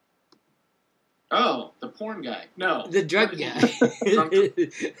 Oh, the porn guy. No. The drug guy.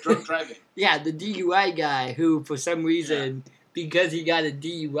 Drunk driving. Yeah, the DUI guy who, for some reason, because he got a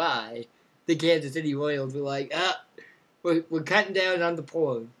DUI, the Kansas City Royals were like, we're cutting down on the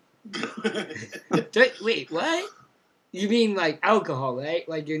porn. Wait, what? You mean like alcohol, right?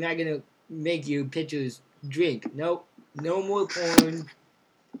 Like you're not going to make your pitchers drink. Nope. No more porn.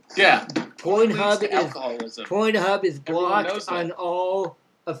 Yeah. Pornhub is Everyone blocked knows that. on all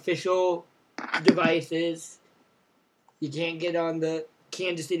official devices. You can't get on the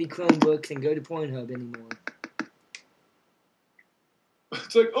Kansas City Chromebooks and go to Pornhub anymore.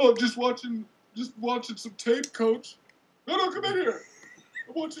 It's like, I'm just watching some tape, coach. No, come in here.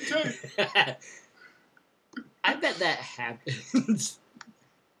 I'm watching tape. I bet that happens.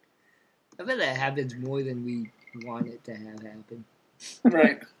 I bet that happens more than we want it to have happen.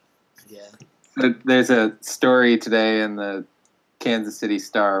 Right. Yeah. There's a story today in the Kansas City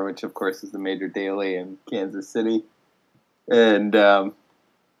Star, which of course is the major daily in Kansas City, and the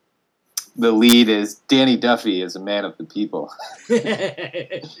lead is Danny Duffy is a man of the people.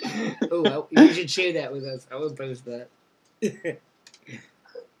 Oh, well, you should share that with us. I will post that.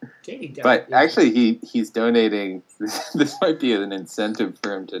 Danny Duffy. But actually, he's donating. This might be an incentive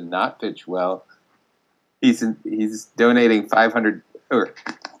for him to not pitch well. He's donating $500. Or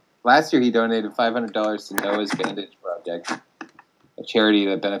last year, he donated $500 to Noah's Bandage Project, a charity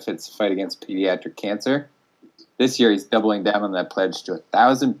that benefits the fight against pediatric cancer. This year, he's doubling down on that pledge to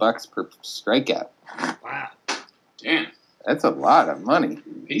 $1,000 per strikeout. Wow. Damn. That's a lot of money.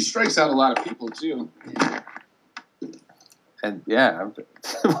 He strikes out a lot of people, too. And yeah,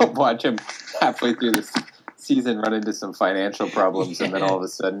 I'll watch him halfway through this season run into some financial problems, and then all of a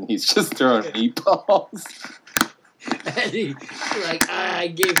sudden he's just throwing meatballs. And he, like, I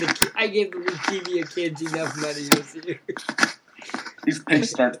gave the leukemia kids enough money this year. He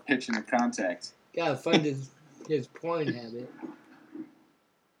starts pitching the contact. Gotta fund his porn habit.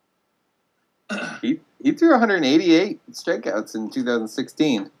 He threw 188 strikeouts in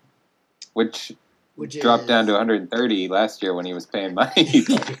 2016, which dropped down to 130 last year when he was paying money.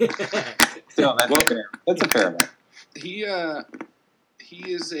 Still, that's a fair amount. He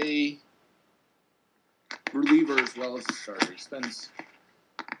is a reliever as well as a starter. He spends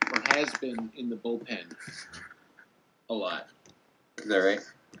or has been in the bullpen a lot. Is that right?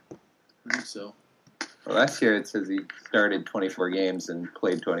 I think so. Well, last year it says he started 24 games and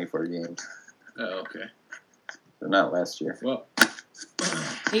played 24 games. Oh, okay. So not last year. Well,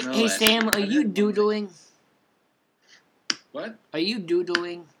 Hey Sam, are you doodling? What? Are you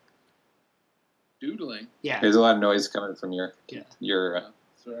doodling? Doodling? Yeah. There's a lot of noise coming from your.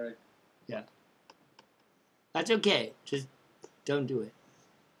 Sorry. Yeah. That's okay. Just don't do it.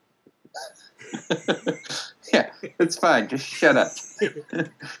 Yeah, it's fine. Just shut up.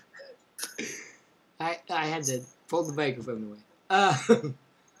 I had to pull the microphone away.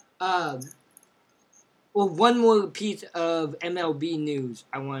 Well, one more piece of MLB news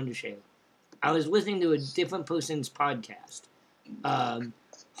I wanted to share. I was listening to a different person's podcast.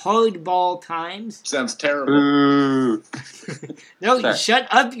 Hardball Times. Sounds terrible. Ooh. No, Sorry. shut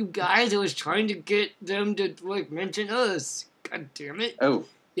up, you guys. I was trying to get them to mention us. God damn it. Oh.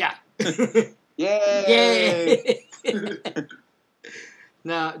 Yeah. Yay! Yay!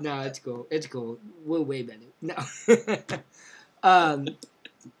 No, it's cool. It's cool. We're way better. No.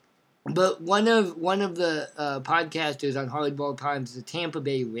 But one of the podcasters on Hardball Times is a Tampa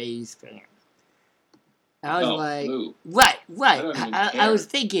Bay Rays fan. I was Ooh. right. I don't even I care. was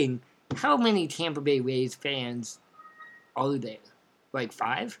thinking, How many Tampa Bay Rays fans are there? Like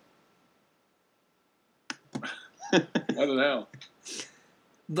 5? I don't know.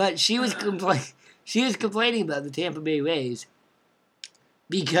 But she was complaining about the Tampa Bay Rays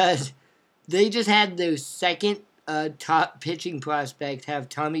because they just had their second top pitching prospect have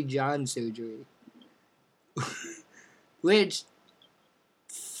Tommy John surgery, which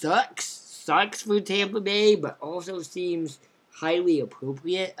sucks for Tampa Bay, but also seems highly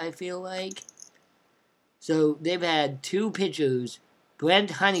appropriate, I feel like. So they've had 2 pitchers,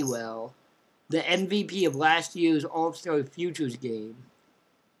 Brent Honeywell, the MVP of last year's All-Star Futures game,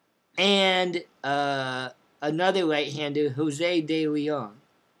 and another right-hander, Jose De Leon,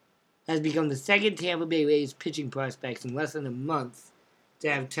 has become the second Tampa Bay Rays pitching prospect in less than a month to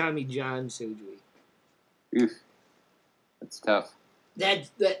have Tommy John surgery. Oof. That's tough. That's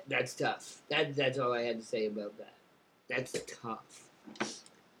tough. That's all I had to say about that. That's tough.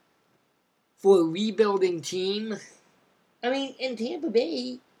 For a rebuilding team, I mean, in Tampa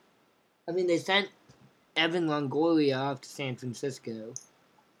Bay, I mean, they sent Evan Longoria off to San Francisco.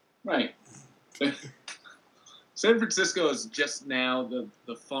 Right. San Francisco is just now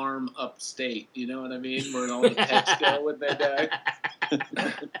the farm upstate. You know what I mean? Where all the pets go when they die.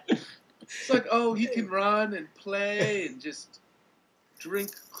 It's like, oh, he can run and play and just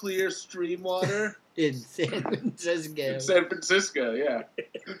drink clear stream water. In San Francisco. In San Francisco, yeah.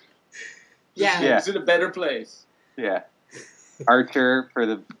 Yeah. It's in a better place. Yeah. Archer for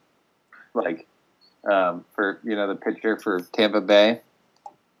the the pitcher for Tampa Bay.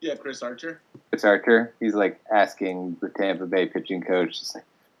 Yeah, Chris Archer. Chris Archer. He's like asking the Tampa Bay pitching coach, just like,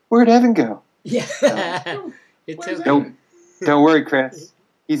 where'd Evan go? Yeah. It's okay. Don't worry, Chris.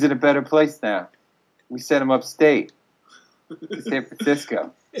 He's in a better place now. We sent him upstate to San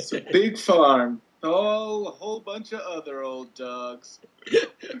Francisco. It's a big farm. A whole bunch of other old dogs.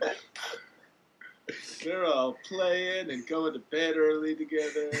 They're all playing and going to bed early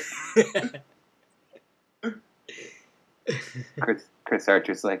together. Chris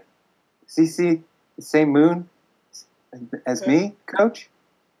Archer's like, does he see the same moon as me, Coach?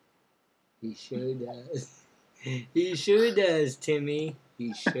 He sure does. He sure does, Timmy.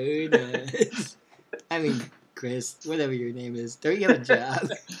 He sure does. I mean, Chris, whatever your name is, don't you have a job?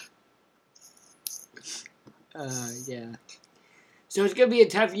 Yeah. So it's going to be a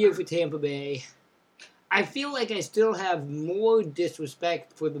tough year for Tampa Bay. I feel like I still have more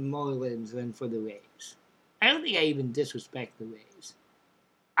disrespect for the Marlins than for the Rays. I don't think I even disrespect the Rays.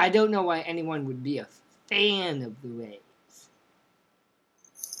 I don't know why anyone would be a fan of the Rays.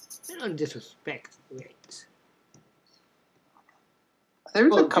 I don't disrespect the Rays.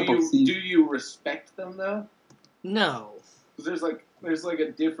 There's a couple do you respect them though? No. Because there's like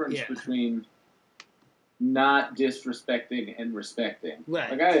a difference between not disrespecting and respecting.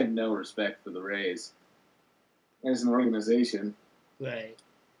 Right. Like I have no respect for the Rays as an organization. Right.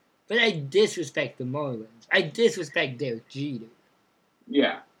 But I disrespect the Marlins. I disrespect Derek Jeter.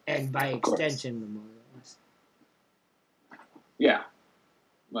 Yeah. And by extension, the Marlins. Yeah.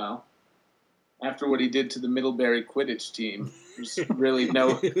 Well, after what he did to the Middlebury Quidditch team, there's really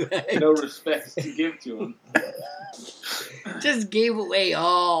no respect to give to him. Just gave away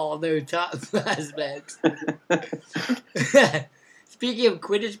all their top prospects. Speaking of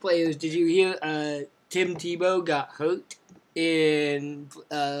Quidditch players, did you hear Tim Tebow got hurt in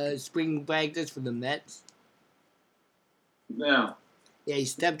spring practice for the Mets? No. Yeah, he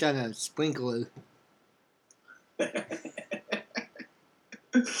stepped on a sprinkler.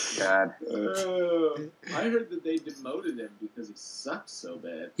 God. I heard that they demoted him because he sucked so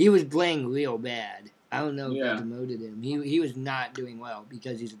bad. He was playing real bad. I don't know if Yeah. they demoted him. He was not doing well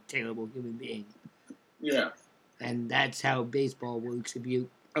because he's a terrible human being. Yeah. And that's how baseball works. If you're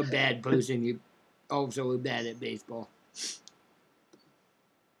a bad person, you're also bad at baseball.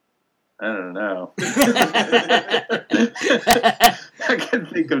 I don't know. I can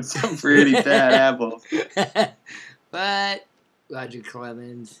think of some pretty bad apples. But Roger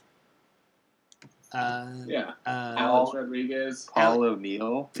Clemens. Alex Rodriguez. Paul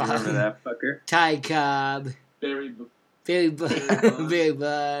O'Neill. You remember that fucker? Ty Cobb. Barry Barry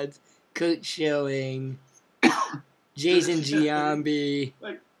Bonds. Kurt Schilling. Jason Giambi.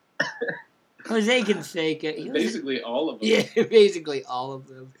 Jose Canseco. Basically all of them. Yeah, basically all of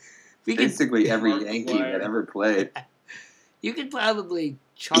them. Basically every Mark Yankee McGwire. that ever played. You could probably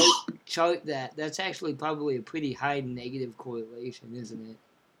chart that. That's actually probably a pretty high negative correlation, isn't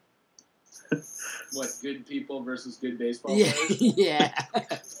it? What, good people versus good baseball Yeah, players? yeah.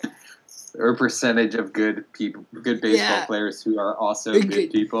 Or percentage of good people, good baseball Yeah. players who are also Good-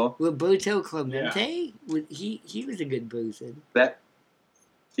 good people. Roberto Clemente, he was a good person.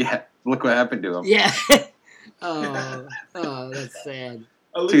 Yeah, look what happened to him. Yeah. Oh, that's sad.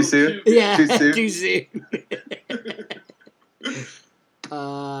 A little Too soon? Yeah, Too soon? too soon.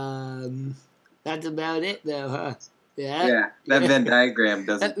 That's about it, though, huh? Yeah. Yeah, that Yeah. Venn diagram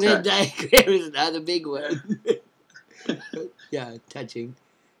doesn't That Venn touch. diagram is not a big one. Yeah, touching.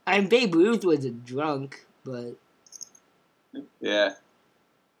 Babe Ruth was a drunk, but Yeah.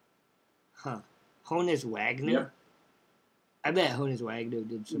 Honus Wagner. Yeah. I bet Honus Wagner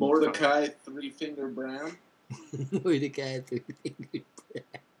did some. Mordecai Three Finger Brown. Mordecai.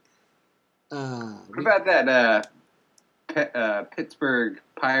 What about that Pittsburgh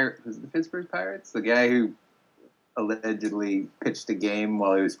Pirate? Was it the Pittsburgh Pirates? The guy who allegedly pitched a game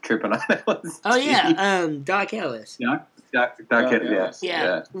while he was tripping on LSD. Oh yeah, Doc Ellis. Doc Ellis.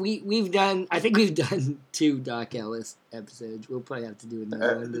 Yeah, we've done. I think we've done 2 Doc Ellis episodes. We'll probably have to do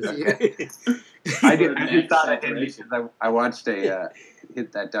another one this year. I just thought of him because I watched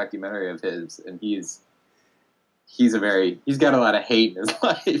hit that documentary of his, and he's got a lot of hate in his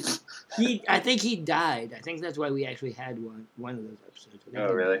life. I think he died. I think that's why we actually had one of those episodes. I think Oh,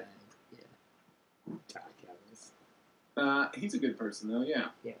 he really? died. Yeah. Doc Ellis. He's a good person, though. Yeah.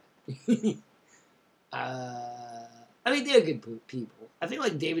 I mean, they're good people. I feel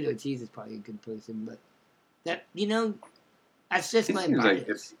like David Ortiz is probably a good person, but that's just He my seems like a good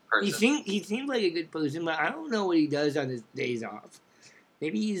bias. person. He seems like a good person, but I don't know what he does on his days off.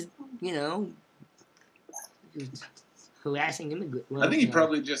 Maybe he's, harassing immigrants. Well, I think he no.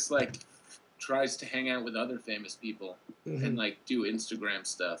 probably just like tries to hang out with other famous people Mhm. and like do Instagram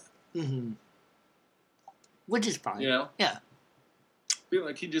stuff. Mhm. Which is fine. You know? Yeah. I feel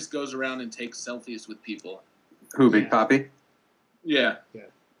like he just goes around and takes selfies with people. Who, Big Yeah. Papi? Yeah.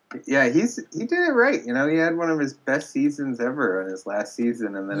 Yeah, he did it right. He had one of his best seasons ever in his last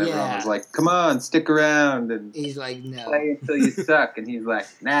season, and then everyone Yeah. was like, "Come on, stick around and He's like, no. play until you suck." And he's like,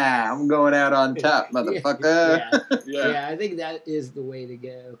 "Nah, I'm going out on top, motherfucker." Yeah, I think that is the way to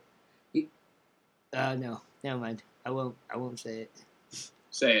go. No, never mind. I won't say it.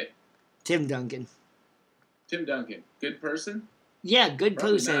 Say it. Tim Duncan. Tim Duncan. Good person? Yeah, good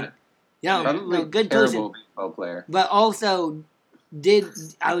Probably person. not. No, Probably no, good terrible person. baseball player. But also,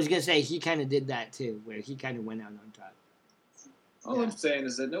 I was gonna say he kind of did that too, where he kind of went out on top. All Yeah. I'm saying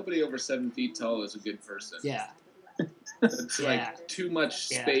is that nobody over 7 feet tall is a good person. Yeah, It's Yeah. like too much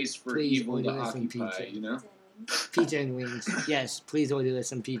Yeah. space for Please evil to order us some occupy, pizza. you know? pizza and wings. Yes, please order us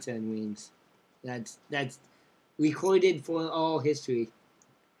some pizza and wings. That's recorded for all history.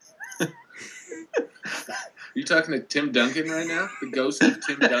 Are you talking to Tim Duncan right now? The ghost of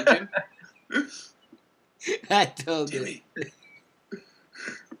Tim Duncan? I told you. Timmy.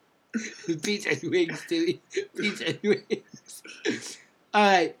 Pizza and wings, Timmy. Pizza and wings. All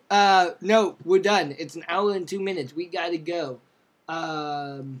right. No, we're done. It's an hour and 2 minutes. We gotta go.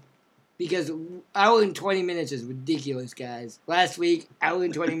 Because hour and 20 minutes is ridiculous, guys. Last week, hour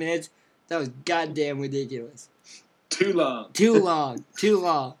and 20 minutes, that was goddamn ridiculous. Too long. Too long. Too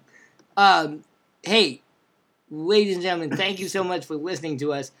long. Hey, ladies and gentlemen, thank you so much for listening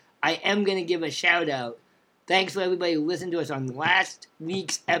to us. I am going to give a shout out. Thanks for everybody who listened to us on last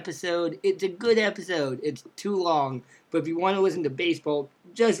week's episode. It's a good episode. It's too long. But if you want to listen to baseball,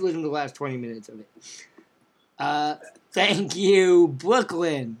 just listen to the last 20 minutes of it. Thank you,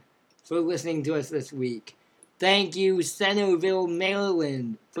 Brooklyn, for listening to us this week. Thank you, Centerville,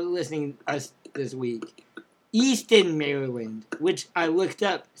 Maryland, for listening to us this week. Easton, Maryland, which I looked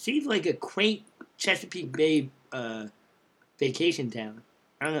up, seems like a quaint Chesapeake Bay vacation town.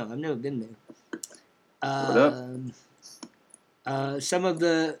 I don't know. I've never been there. Some of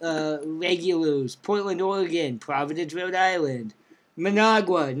the regulars: Portland, Oregon; Providence, Rhode Island;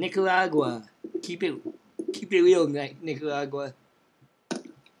 Managua, Nicaragua. Keep it real, Nicaragua.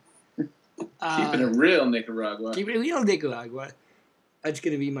 Keeping it real, Nicaragua. Keep it real, Nicaragua. That's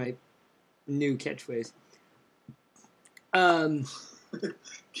gonna be my new catchphrase.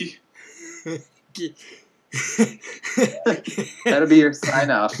 That'll be your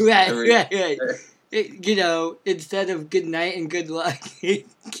sign off. Right. Instead of good night and good luck, keep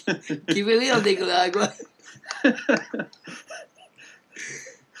it real, Nicaragua.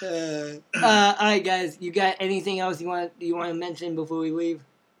 All right, guys. You got anything else you want to mention before we leave?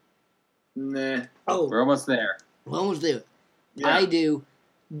 Nah. Oh, We're almost there. we're almost there. Yeah. I do.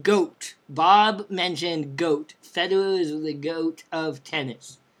 GOAT. Bob mentioned GOAT. Federer is the GOAT of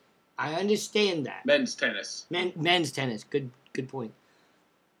tennis. I understand that. Men's tennis. Men's tennis. Good point.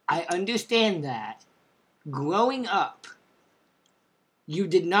 I understand that. Growing up, you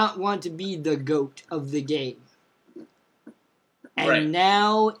did not want to be the GOAT of the game. And Right.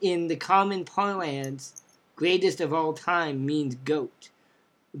 now, in the common parlance, greatest of all time means GOAT.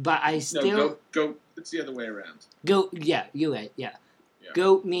 But I still No, go. It's the other way around. goat. Yeah, you're right. Yeah. Yeah.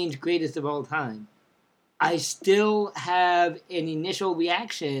 Goat means greatest of all time. I still have an initial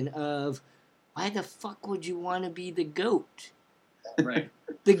reaction of, why the fuck would you want to be the goat? Right.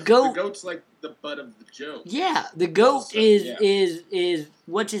 The goat. The goat's like the butt of the joke. Yeah, the goat Also, is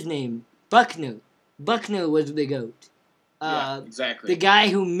what's his name? Buckner. Buckner was the goat. Yeah, exactly. The guy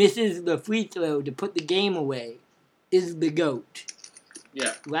who misses the free throw to put the game away is the GOAT.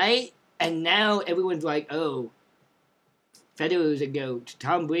 Yeah. Right? And now everyone's like, oh, Federer's a GOAT.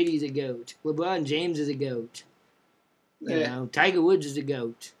 Tom Brady's a GOAT. LeBron James is a GOAT. You know, Tiger Woods is a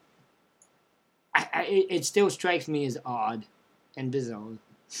GOAT. It still strikes me as odd and bizarre.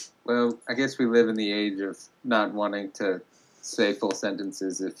 Well, I guess we live in the age of not wanting to say full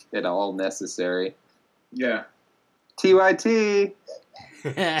sentences if at all necessary. Yeah. TYT.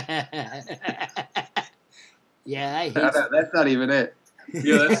 Yeah, I hate No, that's not even it.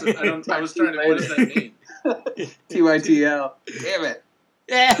 Yeah, that's. I was trying to. What does that mean? TYTL. Damn it.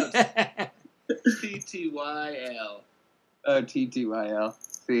 TTYL. Oh, TTYL.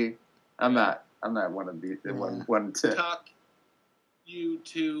 See, I'm not one of these. One to. Talk you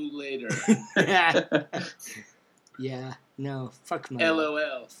two later. Yeah, no, fuck my LOL.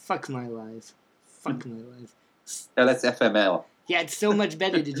 life. Fuck my life. Fuck my life. No, that's FML. Yeah, it's so much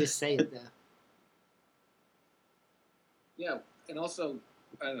better to just say it, though. Yeah, and also,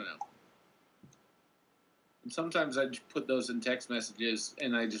 I don't know. And sometimes I just put those in text messages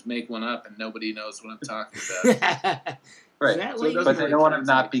and I just make one up and nobody knows what I'm talking about. Right. That So it way- doesn't But they really don't want to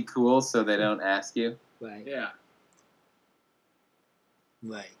translate. not be cool, so they don't ask you. Right, Yeah.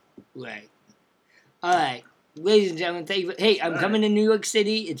 right. All right, ladies and gentlemen, thank you. Hey, I'm All coming to New York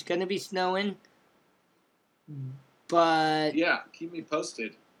City. It's gonna be snowing, but Yeah, keep me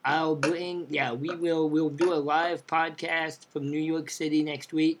posted. I'll bring. Yeah, we'll do a live podcast from New York City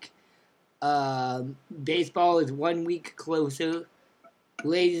next week. Baseball is 1 week closer.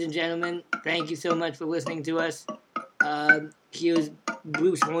 Ladies and gentlemen, thank you so much for listening to us. Here's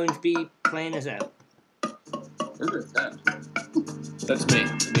Bruce Hornsby playing us out. Who is that? That's me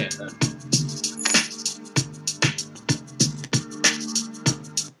again.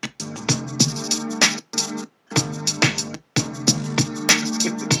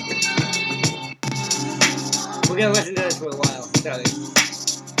 We're gonna listen to this for a while. Sorry.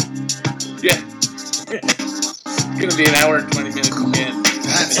 Yeah. It's gonna be an hour and 20 minutes again.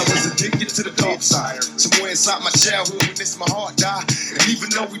 Perhaps I was addicted to the dark side. Somewhere inside my childhood witness my heart die. And even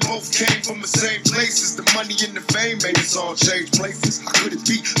though we both came from the same places, the money and the fame made us all change places. How could it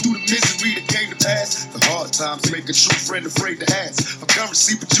be through the misery that came to pass? The hard times make a true friend afraid to ask for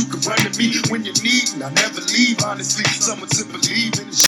currency, but you can run to me when you need, and I never leave. Honestly, someone to believe in.